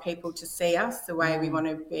we want people to see us, the way we want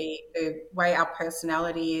to be, the way our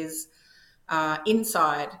personality is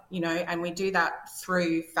inside, and we do that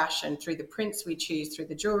through fashion, through the prints we choose, through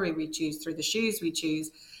the jewelry we choose, through the shoes we choose,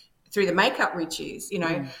 through the makeup we choose.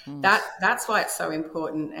 That's why it's so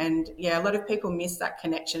important. And a lot of people miss that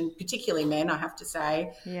connection, particularly men, I have to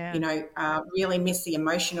say. Really miss the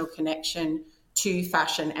emotional connection to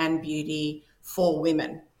fashion and beauty for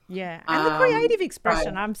women. Yeah, and the creative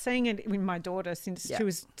expression. I'm seeing it in my daughter since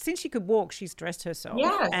she could walk. She's dressed herself,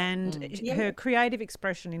 and her creative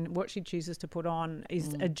expression in what she chooses to put on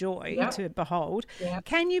is a joy to behold. Yeah.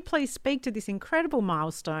 Can you please speak to this incredible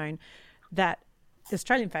milestone that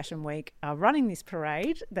Australian Fashion Week are running this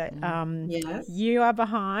parade that you are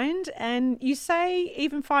behind, and you say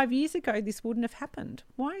even 5 years ago this wouldn't have happened.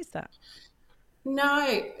 Why is that?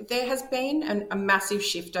 No, there has been a massive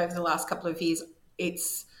shift over the last couple of years.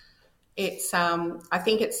 It's I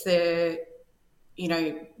think it's this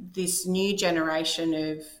new generation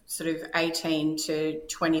of sort of 18 to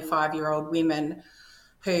 25-year-old women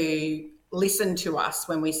who listened to us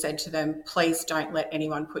when we said to them, please don't let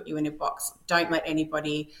anyone put you in a box. Don't let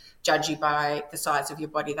anybody judge you by the size of your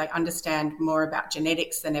body. They understand more about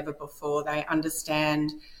genetics than ever before. They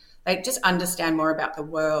just understand more about the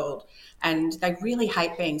world, and they really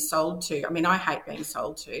hate being sold to. I mean, I hate being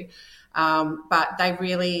sold to, but they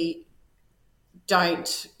really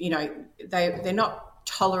don't, they're not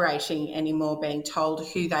tolerating anymore being told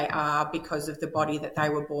who they are because of the body that they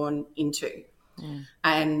were born into.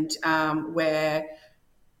 And where,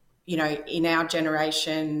 in our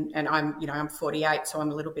generation, and I'm 48, so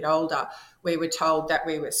I'm a little bit older, we were told that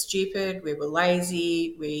we were stupid, we were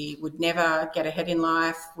lazy, we would never get ahead in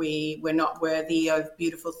life, we were not worthy of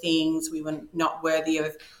beautiful things, we were not worthy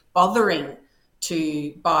of bothering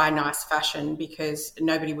to buy nice fashion because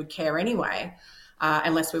nobody would care anyway,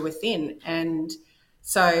 unless we were thin. And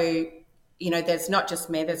so, there's not just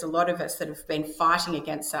me, there's a lot of us that have been fighting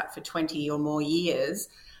against that for 20 or more years.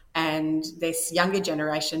 And this younger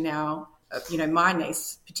generation now, my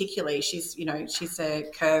niece particularly, she's a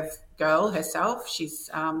curve girl herself. She's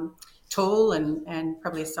tall and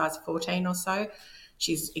probably a size 14 or so.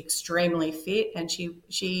 She's extremely fit, and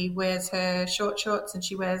she wears her short shorts and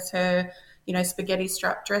she wears her, spaghetti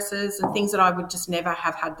strap dresses and things that I would just never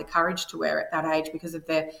have had the courage to wear at that age because of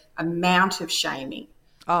the amount of shaming.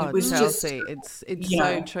 Oh, it was Chelsea, it's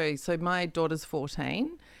so true. So my daughter's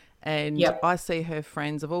 14, and I see her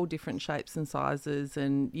friends of all different shapes and sizes,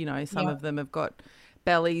 and some of them have got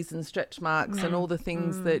bellies and stretch marks and all the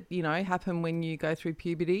things that happen when you go through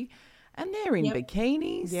puberty, and they're in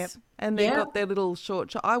bikinis, and they've got their little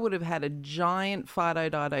short. I would have had a giant Fido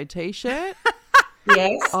Dido t-shirt.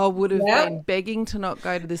 Yes. I would have been begging to not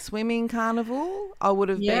go to the swimming carnival. I would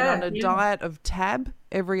have been on a diet of Tab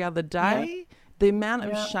every other day. The amount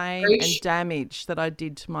of shame and damage that I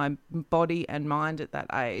did to my body and mind at that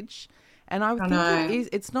age, and I think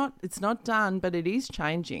it's not done, but it is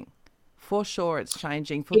changing For sure it's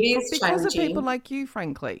changing. Because of people like you,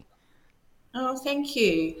 frankly. Oh, thank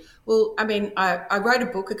you. Well, I mean, I wrote a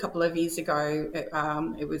book a couple of years ago.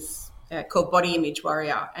 It was called Body Image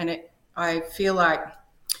Warrior, and I feel like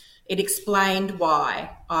it explained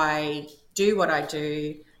why I do what I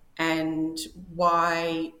do and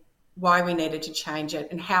why we needed to change it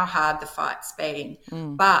and how hard the fight's been.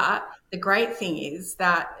 But the great thing is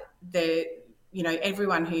that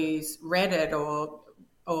everyone who's read it or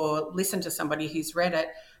listened to somebody who's read it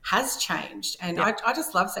has changed. And I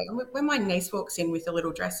just love saying, when my niece walks in with a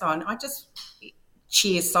little dress on, I just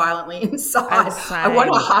cheer silently inside. I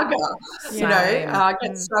want to hug her, I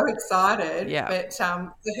get so excited. Yeah. But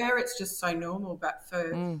for her, it's just so normal. But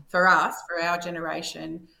for us, for our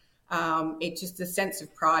generation, it's just a sense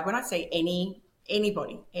of pride. When I see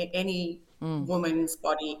anybody, any woman's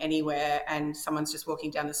body anywhere, and someone's just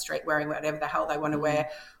walking down the street wearing whatever the hell they want to wear,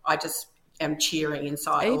 I just am cheering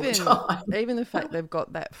inside all the time. Even the fact they've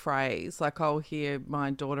got that phrase, like I'll hear my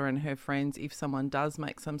daughter and her friends, if someone does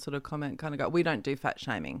make some sort of comment, kind of go, we don't do fat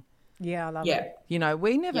shaming. Yeah, I love it. You know,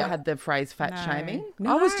 we never had the phrase fat shaming.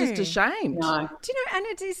 No. I was just ashamed. No. Do you know, and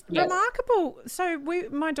it is remarkable. So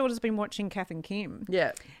my daughter's been watching Kath and Kim.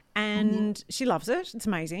 Yeah. And she loves it. It's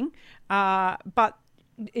amazing. But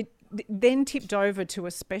it then tipped over to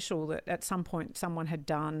a special that at some point someone had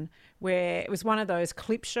done where it was one of those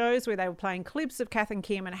clip shows where they were playing clips of Kath and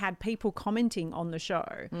Kim and had people commenting on the show.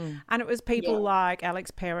 And it was people like Alex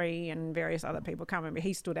Perry and various other people. Can't remember.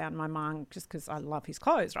 He stood out in my mind just because I love his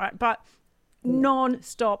clothes, right? But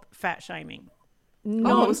non-stop fat shaming.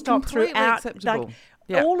 Non-stop throughout. Acceptable.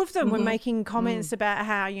 All of them were making comments about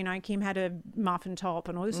how, Kim had a muffin top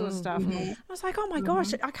and all this sort of stuff. I was like, oh my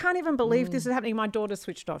gosh, I can't even believe this is happening. My daughter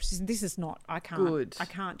switched off. She said, this is not, I can't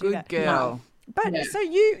do that. Good girl. But so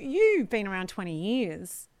you've been around 20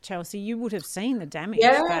 years, Chelsea. You would have seen the damage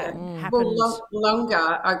that happened. Well,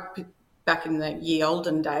 longer. Back in the ye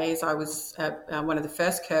olden days, I was one of the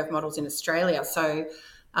first curve models in Australia. So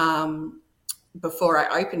before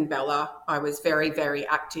I opened Bella, I was very, very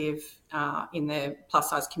active in the plus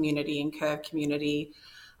size community and curve community.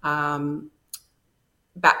 So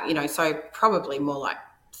probably more like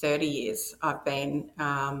 30 years I've been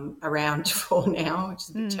around for now, which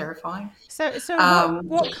is a bit terrifying. So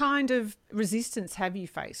what kind of resistance have you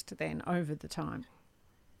faced then over the time?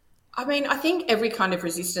 I mean, I think every kind of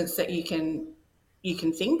resistance that you can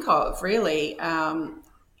think of, really.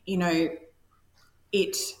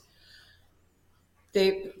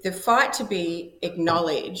 The fight to be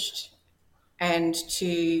acknowledged and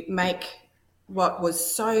to make what was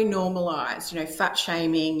so normalised, fat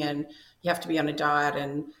shaming and you have to be on a diet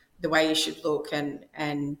and the way you should look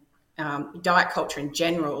and diet culture in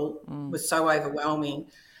general was so overwhelming.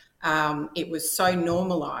 It was so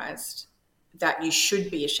normalised that you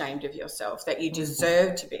should be ashamed of yourself, that you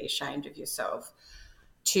deserve to be ashamed of yourself.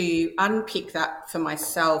 To unpick that for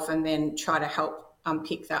myself and then try to help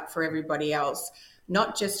unpick that for everybody else,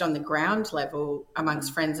 not just on the ground level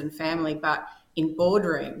amongst friends and family, but in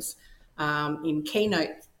boardrooms, in keynote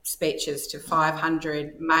speeches to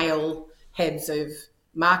 500 male heads of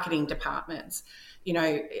marketing departments.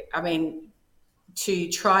 To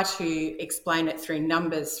try to explain it through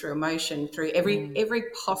numbers, through emotion, through every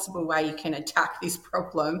possible way you can attack this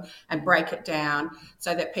problem and break it down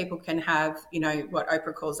so that people can have, what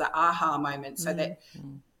Oprah calls the aha moment, so that,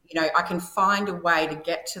 I can find a way to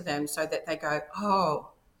get to them so that they go, oh,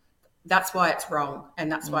 that's why it's wrong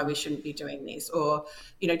and that's why we shouldn't be doing this. Or,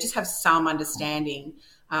 just have some understanding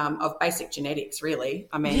of basic genetics, really.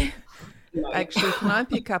 I mean... Actually, can I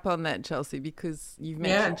pick up on that, Chelsea, because you've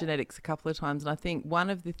mentioned genetics a couple of times, and I think one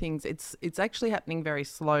of the things, it's actually happening very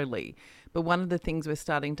slowly, but one of the things we're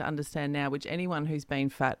starting to understand now, which anyone who's been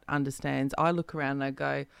fat understands, I look around and I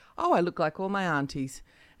go, oh, I look like all my aunties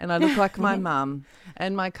and I look like my mum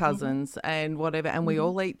and my cousins and whatever, and we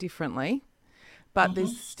all eat differently. But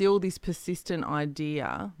there's still this persistent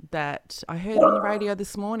idea that I heard on the radio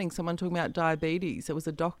this morning, someone talking about diabetes. It was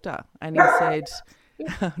a doctor and he said...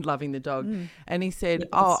 loving the dog. And he said,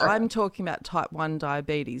 I'm talking about type 1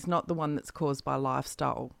 diabetes, not the one that's caused by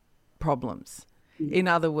lifestyle problems. In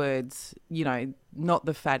other words, not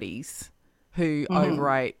the fatties who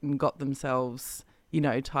overate and got themselves,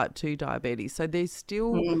 type 2 diabetes. So there's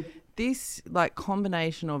still this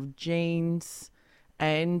combination of genes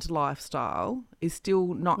and lifestyle is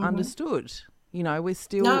still not understood. We're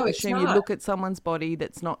still assuming you look at someone's body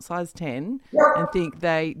that's not size 10 and think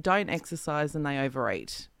they don't exercise and they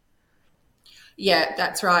overeat. Yeah,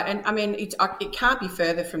 that's right. And I mean, it can't be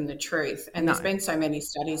further from the truth. And there's been so many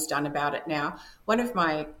studies done about it now. One of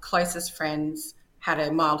my closest friends had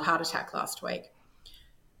a mild heart attack last week.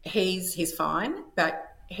 he's fine, but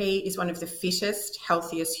he is one of the fittest,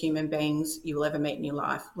 healthiest human beings you will ever meet in your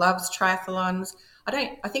life. Loves triathlons.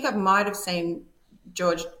 I think I might have seen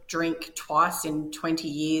George drink twice in 20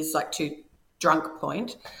 years, like to drunk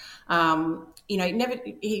point.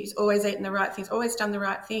 He's always eaten the right things, always done the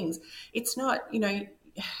right things. It's not,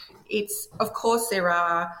 it's, of course, there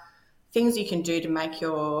are things you can do to make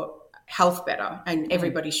your health better, and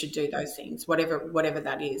everybody should do those things, whatever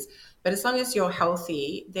that is. But as long as you're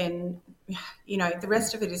healthy, then, the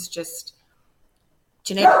rest of it is just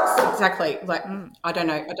genetics. Exactly. Like, I don't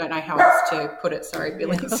know how else to put it. Sorry,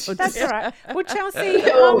 Billy. That's all right. Well, Chelsea,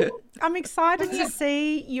 I'm excited to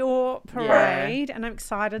see your parade, and I'm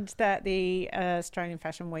excited that the Australian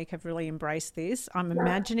Fashion Week have really embraced this. I'm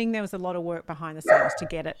imagining there was a lot of work behind the scenes to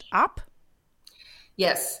get it up.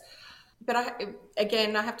 Yes. But I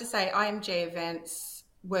have to say, IMG events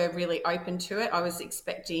were really open to it. I was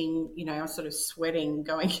expecting, I was sort of sweating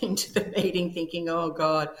going into the meeting thinking, oh,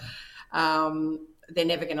 God, they're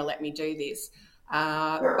never going to let me do this.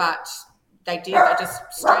 But they did. They just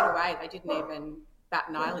straight away, they didn't even bat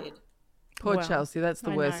an eyelid. Poor Chelsea, that's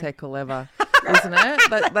the worst heckle ever, isn't it?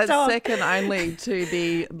 That's second only to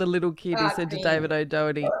the little kid who said to David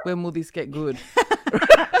O'Doherty, when will this get good?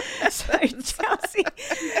 So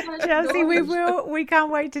Chelsea, we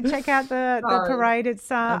can't wait to check out the parade. It's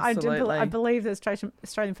I believe the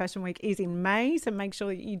Australian Fashion Week is in May, so make sure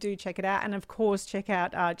that you do check it out. And of course, check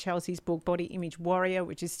out Chelsea's book Body Image Warrior,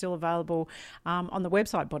 which is still available on the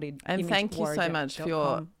website Body. And thank you so much for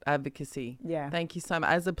your advocacy. Yeah, thank you so much.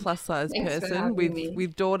 As a plus size person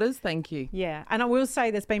with daughters, thank you. Yeah, and I will say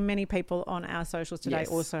there's been many people on our socials today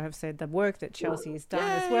also have said the work that Chelsea has done,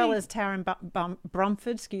 as well as Taryn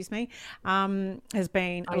Brumford, has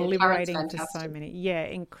been liberating for so many. Yeah,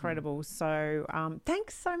 incredible. So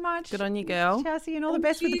thanks so much. Good on you, girl. Chelsea, and all the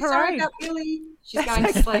best with the parade. Sorry about Billy. She's going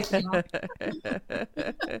to sleep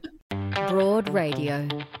now. Broad Radio.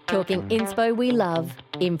 Talking inspo we love,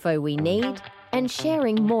 info we need, and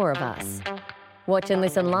sharing more of us. Watch and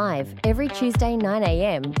listen live every Tuesday 9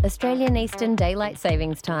 a.m. Australian Eastern Daylight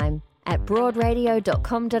Savings Time at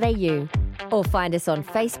broadradio.com.au, or find us on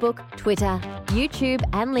Facebook, Twitter, YouTube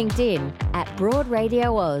and LinkedIn at Broad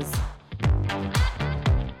Radio Oz.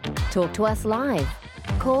 Talk to us live.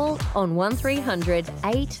 Call on 1300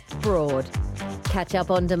 8 Broad. Catch up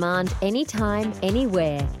on demand anytime,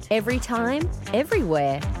 anywhere, every time,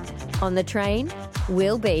 everywhere. On the train,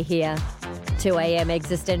 we'll be here. 2 a.m.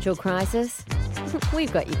 existential crisis?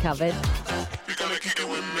 We've got you covered.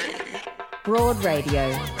 Broad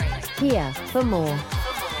Radio. Here for more.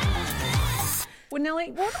 Well,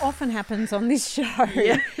 Nellie, what often happens on this show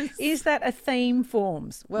is that a theme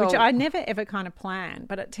forms, which I never ever kind of plan,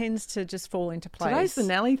 but it tends to just fall into place. Today's the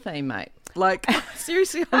Nellie theme, mate. Like,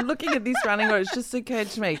 seriously, I'm looking at this running order. It's just occurred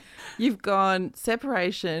to me. You've gone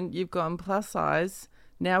separation, you've gone plus size.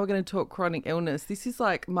 Now we're going to talk chronic illness. This is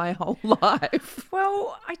like my whole life.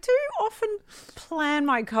 Well, I do often plan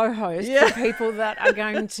my co-host for people that are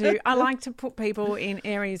going to... I like to put people in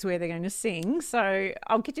areas where they're going to sing. So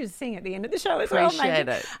I'll get you to sing at the end of the show as well. Appreciate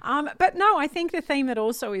it. But no, I think the theme that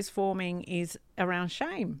also is forming is around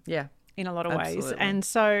shame. Yeah. In a lot of Absolutely. ways. And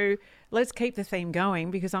so let's keep the theme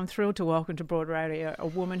going, because I'm thrilled to welcome to Broad Radio a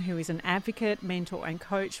woman who is an advocate, mentor and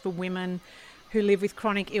coach for women who live with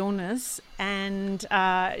chronic illness. And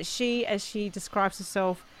she, as she describes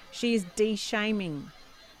herself, she is de-shaming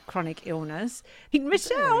chronic illness.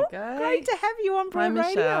 Michelle, great to have you on Broad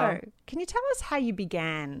Radio. Can you tell us how you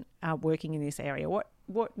began working in this area?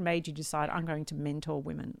 What made you decide I'm going to mentor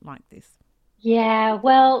women like this? Yeah,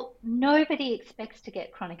 well, nobody expects to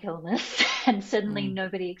get chronic illness, and certainly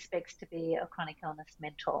nobody expects to be a chronic illness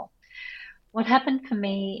mentor. What happened for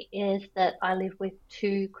me is that I live with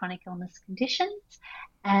 2 chronic illness conditions,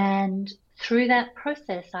 and through that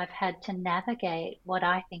process, I've had to navigate what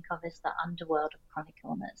I think of as the underworld of chronic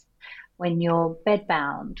illness. When you're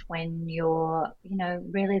bedbound, when you're,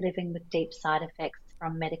 really living with deep side effects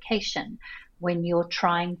from medication, when you're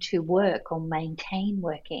trying to work or maintain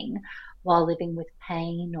working while living with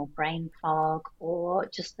pain or brain fog, or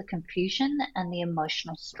just the confusion and the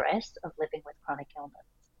emotional stress of living with chronic illness.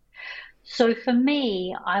 So for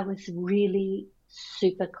me, I was really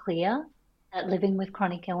super clear that living with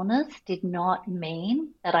chronic illness did not mean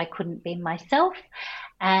that I couldn't be myself,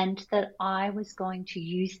 and that I was going to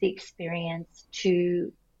use the experience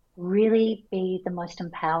to really be the most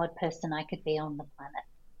empowered person I could be on the planet.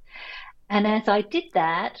 And as I did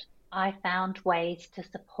that, I found ways to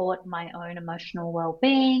support my own emotional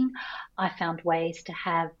well-being. I found ways to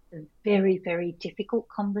have very, very difficult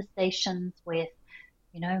conversations with,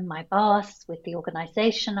 my boss, with the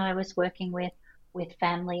organization I was working with, with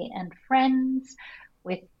family and friends,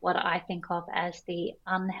 with what I think of as the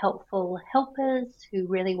unhelpful helpers who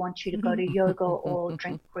really want you to go to yoga or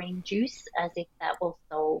drink green juice as if that will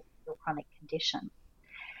solve your chronic condition.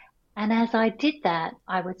 And as I did that,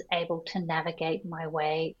 I was able to navigate my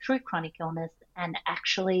way through chronic illness and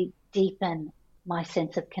actually deepen my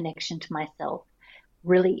sense of connection to myself,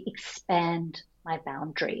 really expand my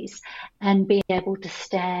boundaries, and be able to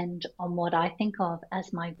stand on what I think of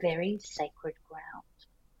as my very sacred ground.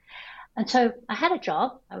 And so I had a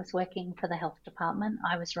job. I was working for the health department.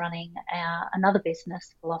 I was running another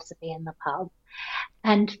business, Philosophy in the Pub,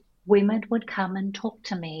 and women would come and talk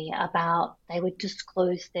to me about, they would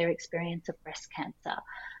disclose their experience of breast cancer.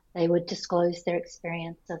 They would disclose their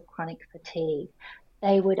experience of chronic fatigue.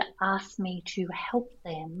 They would ask me to help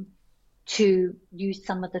them to use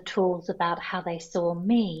some of the tools about how they saw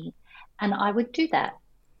me. And I would do that.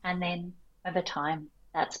 And then over time,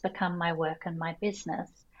 that's become my work and my business.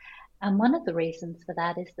 And one of the reasons for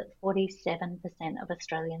that is that 47% of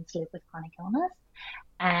Australians live with chronic illness.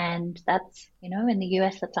 And that's, in the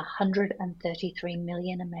US, that's 133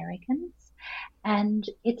 million Americans. And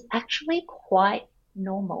it's actually quite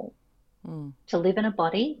normal to live in a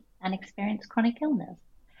body and experience chronic illness.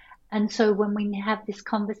 And so when we have this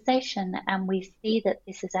conversation and we see that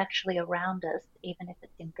this is actually around us, even if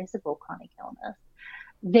it's invisible chronic illness,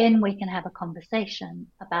 then we can have a conversation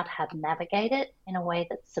about how to navigate it in a way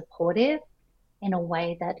that's supportive, in a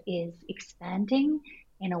way that is expanding,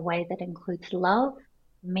 in a way that includes love,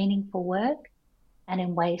 meaningful work, and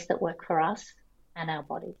in ways that work for us and our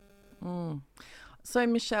bodies. So,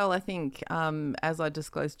 Michelle, I think, as I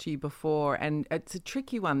disclosed to you before, and it's a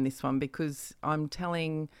tricky one, this one, because I'm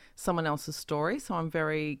telling someone else's story, so I'm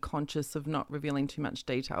very conscious of not revealing too much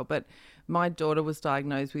detail. But my daughter was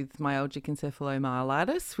diagnosed with myalgic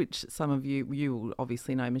encephalomyelitis, which some of you will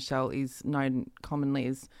obviously know, Michelle, is known commonly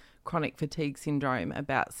as chronic fatigue syndrome,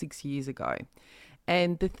 about 6 years ago.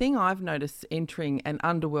 And the thing I've noticed entering an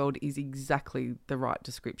underworld is exactly the right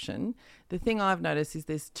description. The thing I've noticed is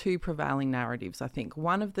there's two prevailing narratives, I think.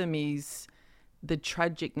 One of them is the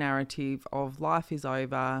tragic narrative of life is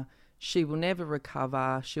over, she will never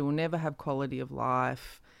recover, she will never have quality of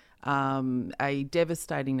life, a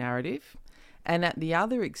devastating narrative. And at the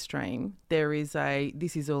other extreme, there is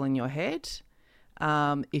this is all in your head.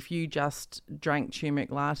 If you just drank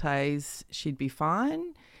turmeric lattes, she'd be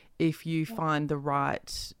fine. If you find the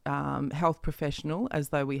right health professional, as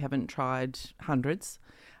though we haven't tried hundreds,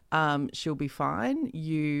 she'll be fine.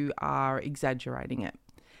 You are exaggerating it.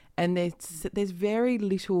 And there's very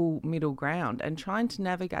little middle ground. And trying to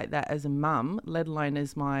navigate that as a mum, let alone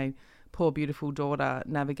as my poor beautiful daughter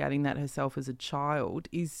navigating that herself as a child,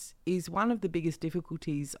 is one of the biggest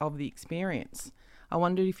difficulties of the experience. I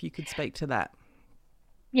wondered if you could speak to that.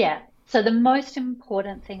 Yeah. So the most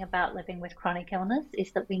important thing about living with chronic illness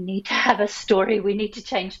is that we need to have a story. We need to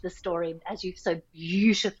change the story. As you've so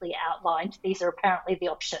beautifully outlined, these are apparently the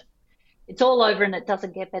options. It's all over and it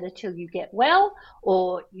doesn't get better till you get well,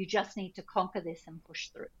 or you just need to conquer this and push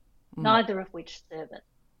through. Neither of which serve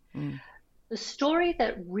it. The story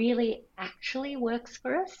that really actually works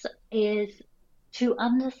for us is to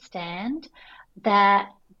understand that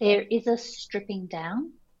there is a stripping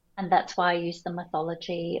down. And that's why I use the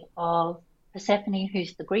mythology of Persephone,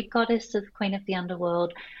 who's the Greek goddess of Queen of the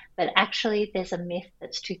Underworld. But actually, there's a myth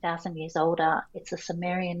that's 2,000 years older. It's a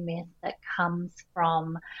Sumerian myth that comes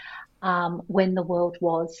from when the world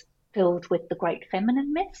was filled with the great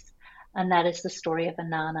feminine myths. And that is the story of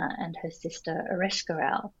Inanna and her sister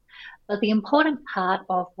Ereshkigal. But the important part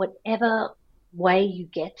of whatever way you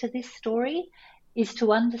get to this story is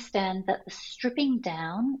to understand that the stripping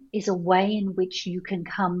down is a way in which you can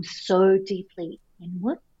come so deeply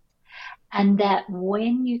inward, and that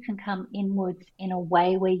when you can come inwards in a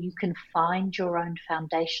way where you can find your own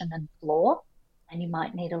foundation and floor, and you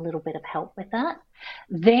might need a little bit of help with that,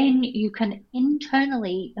 then you can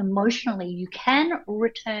internally, emotionally, you can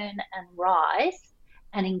return and rise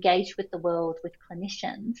and engage with the world with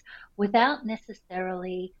clinicians without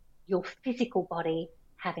necessarily your physical body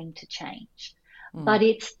having to change. But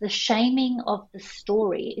it's the shaming of the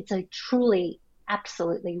story. It's a truly,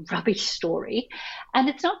 absolutely rubbish story. And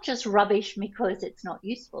it's not just rubbish because it's not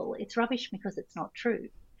useful. It's rubbish because it's not true.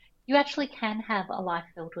 You actually can have a life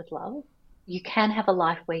filled with love. You can have a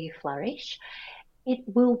life where you flourish. It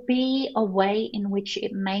will be a way in which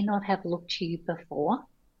it may not have looked to you before,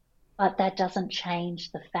 but that doesn't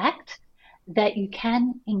change the fact that you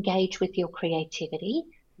can engage with your creativity,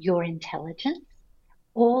 your intelligence,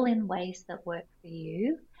 all in ways that work for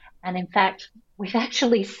you. And in fact, we've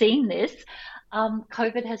actually seen this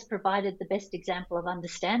COVID has provided the best example of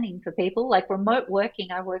understanding for people. Like remote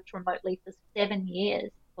working, I worked remotely for 7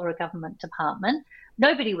 years for a government department.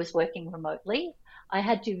 Nobody was working remotely. I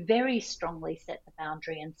had to very strongly set the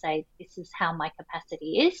boundary and say, this is how my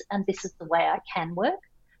capacity is, and this is the way I can work.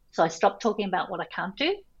 So I stopped talking about what I can't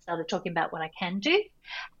do, started talking about what I can do.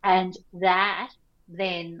 And that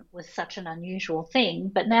then was such an unusual thing.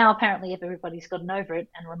 But now apparently everybody's gotten over it,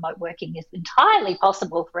 and remote working is entirely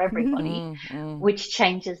possible for everybody, which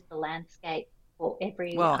changes the landscape for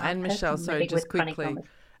every and Michelle, sorry, just quickly,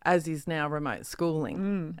 as is now remote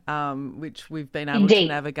schooling, which we've been able to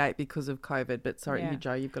navigate because of COVID. But sorry,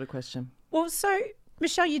 Jo, you've got a question. Well, so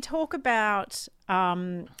Michelle, you talk about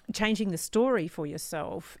changing the story for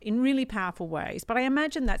yourself in really powerful ways, but I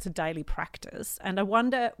imagine that's a daily practice. And I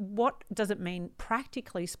wonder, what does it mean,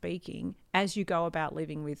 practically speaking, as you go about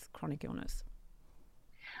living with chronic illness?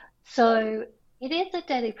 So it is a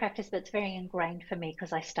daily practice, but it's very ingrained for me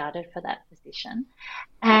because I started for that position.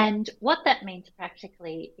 And what that means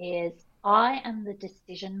practically is I am the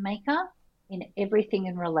decision maker in everything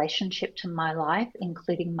in relationship to my life,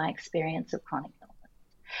 including my experience of chronic illness.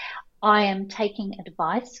 I am taking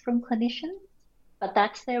advice from clinicians, but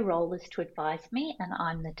that's their role, is to advise me, and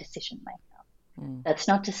I'm the decision maker. That's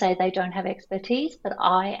not to say they don't have expertise, but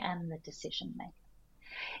I am the decision maker.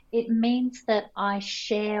 It means that I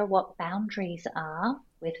share what boundaries are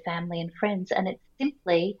with family and friends, and it's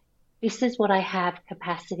simply, this is what I have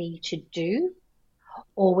capacity to do,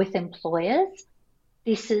 or with employers,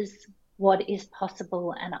 this is what is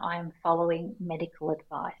possible, and I'm following medical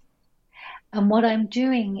advice. And what I'm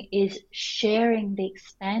doing is sharing the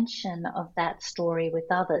expansion of that story with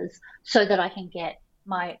others so that I can get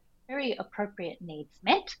my very appropriate needs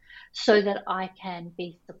met, so that I can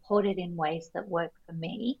be supported in ways that work for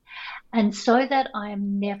me, and so that I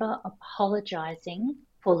am never apologising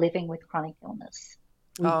for living with chronic illness.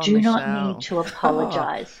 We do Michelle. not need to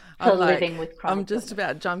apologise for living with chronic illness. I'm just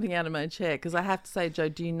about jumping out of my chair because I have to say, Jo,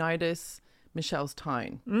 do you notice Michelle's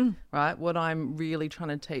tone, right? What I'm really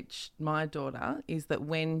trying to teach my daughter is that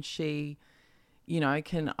when she,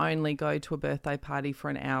 can only go to a birthday party for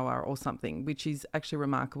an hour or something, which is actually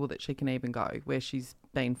remarkable that she can even go where she's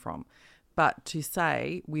been from, but to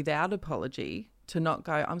say without apology, to not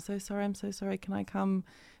go, I'm so sorry, can I come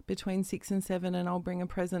between 6 and 7 and I'll bring a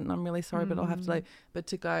present and I'm really sorry, but I'll have to leave. But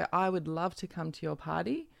to go, I would love to come to your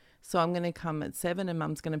party, so I'm going to come at 7 and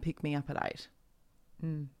Mum's going to pick me up at 8.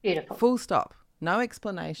 Beautiful. Full stop. No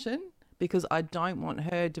explanation, because I don't want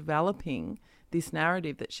her developing this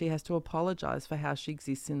narrative that she has to apologise for how she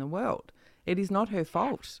exists in the world. It is not her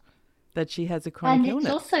fault that she has a chronic illness.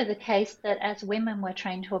 And it's also the case that as women, we're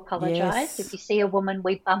trained to apologise. Yes. If you see a woman,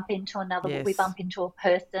 we bump into another, we bump into a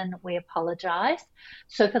person, we apologise.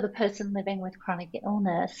 So for the person living with chronic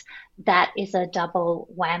illness, that is a double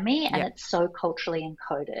whammy, and it's so culturally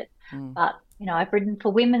encoded. But, I've written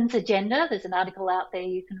for Women's Agenda. There's an article out there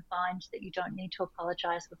you can find that you don't need to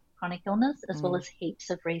apologise with chronic illness, as well as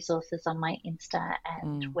heaps of resources on my Insta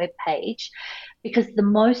and webpage. Because the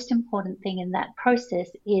most important thing in that process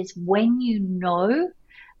is when you know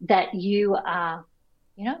that you are,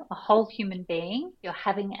 a whole human being, you're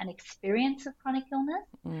having an experience of chronic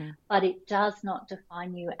illness, but it does not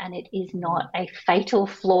define you, and it is not a fatal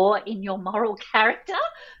flaw in your moral character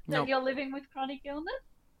that you're living with chronic illness.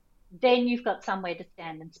 Then you've got somewhere to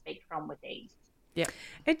stand and speak from with ease. Yeah,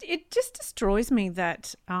 it just destroys me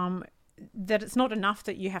that that it's not enough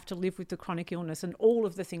that you have to live with the chronic illness and all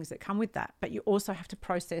of the things that come with that, but you also have to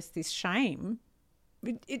process this shame.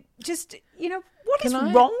 It just, what is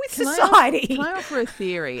wrong with society? Can I offer a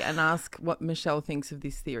theory and ask what Michelle thinks of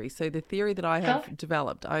this theory? So the theory that I have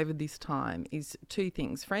developed over this time is 2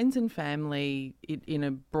 things. Friends and family, in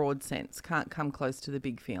a broad sense, can't come close to the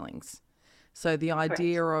big feelings. So the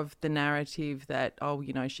idea of the narrative that,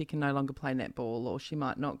 she can no longer play netball, or she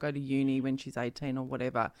might not go to uni when she's 18 or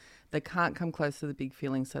whatever, they can't come close to the big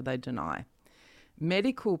feelings, so they deny.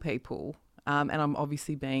 Medical people, and I'm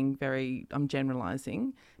obviously I'm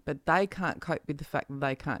generalising, but they can't cope with the fact that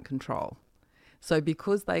they can't control. So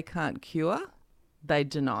because they can't cure, they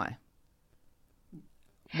deny.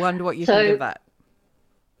 Wonder what you think of that.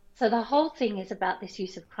 So the whole thing is about this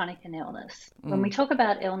use of chronic and illness. When we talk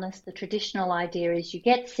about illness, the traditional idea is you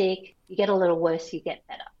get sick, you get a little worse, you get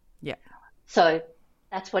better. Yeah. So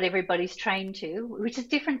that's what everybody's trained to, which is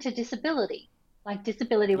different to disability. Like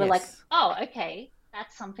disability, we're like, oh, okay,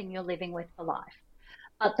 that's something you're living with for life.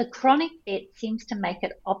 But the chronic bit seems to make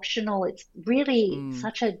it optional. It's really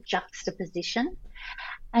such a juxtaposition.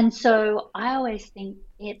 And so I always think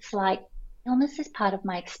it's like illness is part of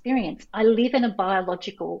my experience. I live in a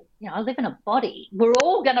biological, I live in a body. We're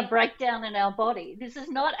all going to break down in our body. This is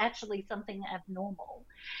not actually something abnormal.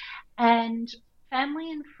 And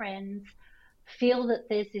family and friends feel that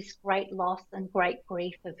there's this great loss and great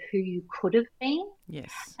grief of who you could have been.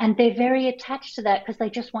 Yes. And they're very attached to that because they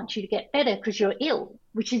just want you to get better because you're ill,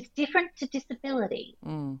 which is different to disability,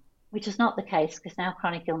 which is not the case because now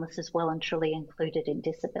chronic illness is well and truly included in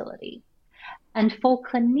disability. And for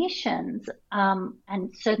clinicians,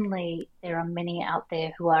 and certainly there are many out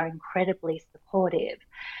there who are incredibly supportive,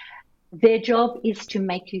 their job is to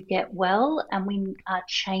make you get well, and we are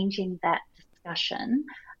changing that discussion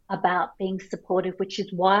about being supportive, which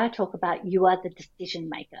is why I talk about you are the decision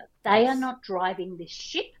maker. They are not driving this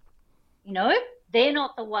ship, they're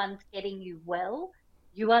not the ones getting you well.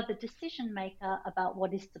 You are the decision maker about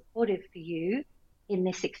what is supportive for you in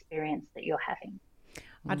this experience that you're having.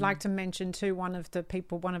 I'd like to mention too, one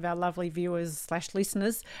of our lovely viewers /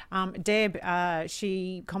 listeners, Deb,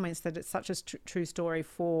 she comments that it's such a true story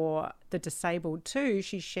for the disabled too.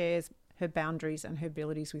 She shares her boundaries and her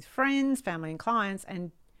abilities with friends, family and clients,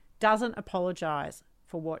 and doesn't apologise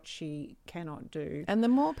for what she cannot do. And the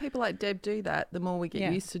more people like Deb do that, the more we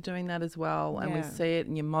get used to doing that as well, and we see it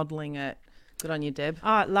and you're modelling it. Good on you, Deb.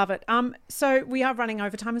 I love it. So we are running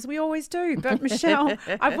over time as we always do. But Michelle,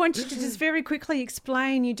 I want you to just very quickly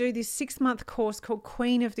explain. You do this 6-month course called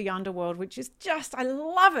Queen of the Underworld, which is just, I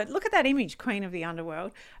love it. Look at that image, Queen of the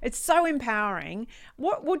Underworld. It's so empowering.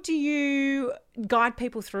 What do you guide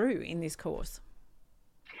people through in this course?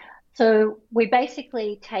 So we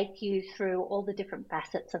basically take you through all the different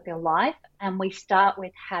facets of your life, and we start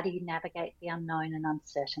with how do you navigate the unknown and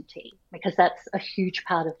uncertainty, because that's a huge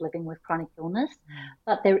part of living with chronic illness.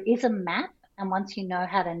 But there is a map, and once you know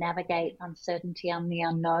how to navigate uncertainty and the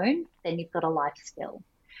unknown, then you've got a life skill.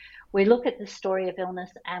 We look at the story of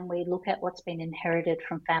illness and we look at what's been inherited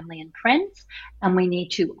from family and friends, and we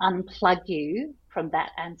need to unplug you from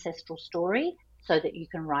that ancestral story so that you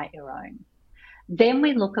can write your own. Then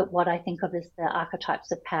we look at what I think of as the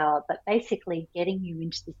archetypes of power, but basically getting you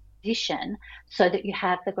into this position so that you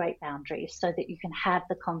have the great boundaries, so that you can have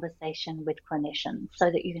the conversation with clinicians,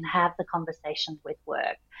 so that you can have the conversation with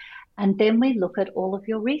work. And then we look at all of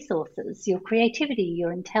your resources, your creativity,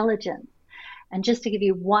 your intelligence. And just to give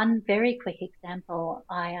you one very quick example,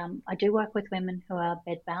 I do work with women who are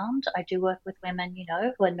bedbound. I do work with women,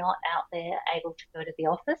 who are not out there able to go to the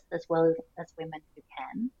office, as well as women who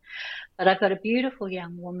can. But I've got a beautiful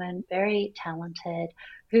young woman, very talented,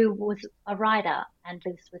 who was a writer and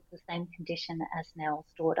lives with the same condition as Nell's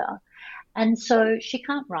daughter. And so she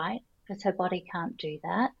can't write because her body can't do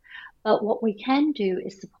that. But what we can do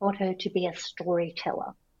is support her to be a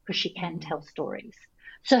storyteller because she can tell stories.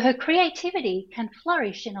 So her creativity can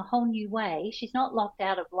flourish in a whole new way. She's not locked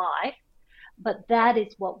out of life, but that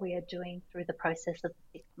is what we are doing through the process of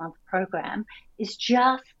the 6-month program, is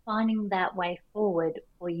just finding that way forward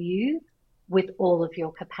for you with all of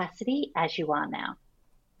your capacity as you are now.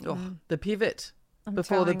 Oh, the pivot.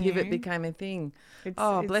 Before the pivot became a thing.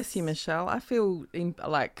 Bless you, Michelle. I feel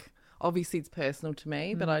obviously it's personal to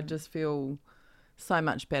me, but I just feel so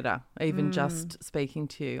much better, even just speaking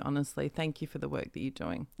to you, honestly. Thank you for the work that you're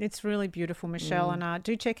doing. It's really beautiful, Michelle. And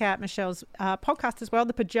do check out Michelle's podcast as well,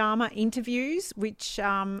 The Pajama Interviews, which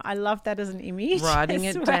I love that as an image. Writing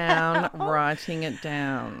it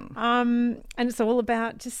down. And it's all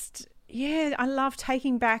about just, I love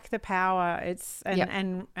taking back the power. It's what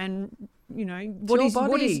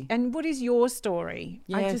is your story?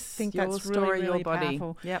 Yes, I just think your that's story, really, really your body.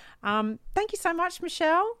 powerful. Yep. Thank you so much,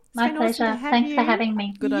 Michelle. It's My been pleasure. Awesome to have Thanks you. for having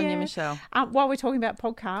me. Good on you, Michelle. While we're talking about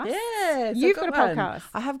podcasts, you've got a podcast.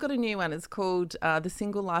 I have got a new one. It's called The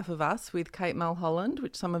Single Life of Us with Kate Mulholland,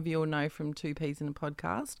 which some of you will know from Two Peas in a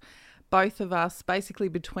Podcast. Both of us, basically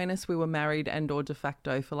between us, we were married and or de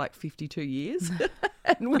facto for 52 years.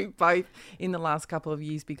 And we've both, in the last couple of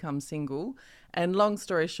years, become single. And long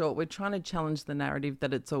story short, we're trying to challenge the narrative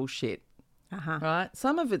that it's all shit. Right?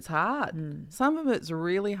 Some of it's hard. Some of it's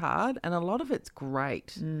really hard, and a lot of it's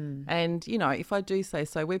great. And, if I do say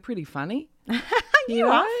so, we're pretty funny. You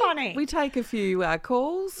are funny. We take a few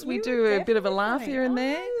calls. We do a bit of a laugh here and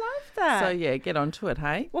there. I love that. So, get onto it,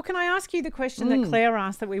 hey? Well, can I ask you the question that Claire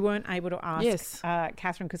asked that we weren't able to ask Yes.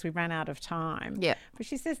 Catherine because we ran out of time? Yeah. But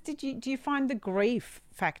she says, do you find the grief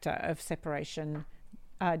factor of separation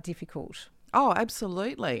difficult? Oh,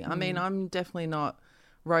 absolutely. I mean, I'm definitely not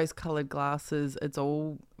rose-coloured glasses. It's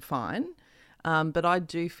all fine. But I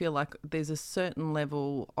do feel like there's a certain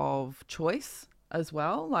level of choice as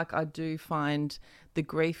well. I do find the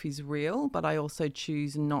grief is real, but I also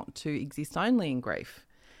choose not to exist only in grief.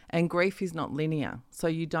 And grief is not linear. So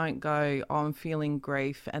you don't go, oh, I'm feeling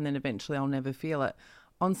grief and then eventually I'll never feel it.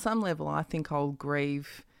 On some level, I think I'll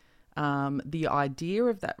grieve the idea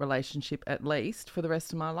of that relationship at least for the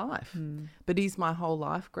rest of my life. But is my whole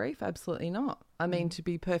life grief? Absolutely not. I mean, to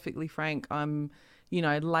be perfectly frank, I'm,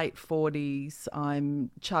 late 40s,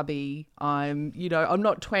 I'm chubby, I'm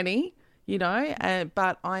not 20,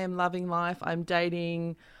 but I am loving life. I'm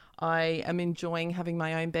dating. I am enjoying having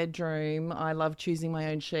my own bedroom. I love choosing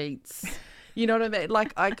my own sheets. You know what I mean?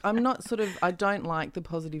 Like, I'm not I don't like the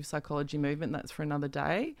positive psychology movement. That's for another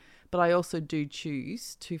day. But I also do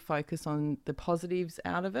choose to focus on the positives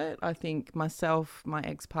out of it. I think myself, my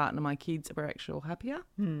ex-partner, my kids are actually all happier.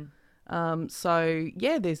 So,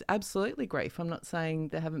 yeah, there's absolutely grief. I'm not saying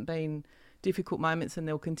there haven't been difficult moments and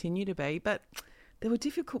there'll continue to be, but there were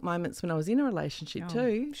difficult moments when I was in a relationship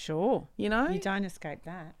too. Sure. You know? You don't escape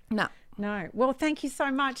that. No. Well, thank you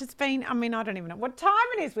so much. It's been, I don't even know what time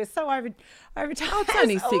it is. We're so over time. Oh, it's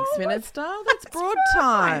only 6 minutes, Darl. That's broad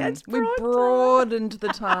time. We broadened the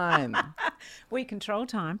time. We control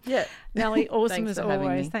time. Yeah. Nellie, awesome as for having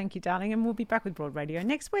always. me. Thank you, darling. And we'll be back with Broad Radio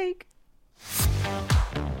next week.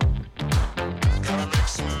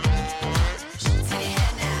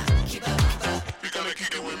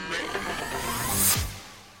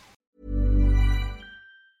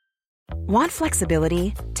 Want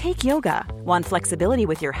flexibility? Take yoga. Want flexibility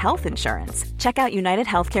with your health insurance? Check out United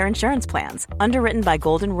Healthcare Insurance Plans. Underwritten by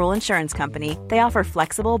Golden Rule Insurance Company, they offer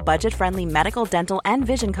flexible, budget-friendly medical, dental, and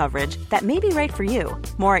vision coverage that may be right for you.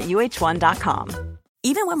 More at uh1.com.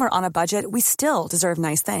 Even when we're on a budget, we still deserve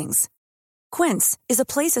nice things. Quince is a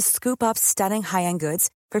place to scoop up stunning high-end goods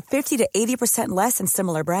for 50 to 80% less than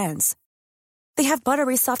similar brands. They have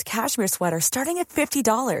buttery soft cashmere sweaters starting at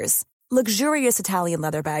 $50, luxurious Italian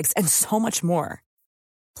leather bags, and so much more.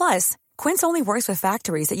 Plus, Quince only works with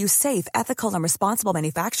factories that use safe, ethical, and responsible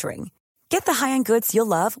manufacturing. Get the high-end goods you'll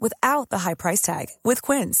love without the high price tag with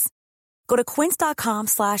Quince. Go to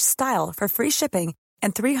quince.com/style for free shipping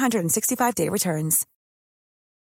and 365-day returns.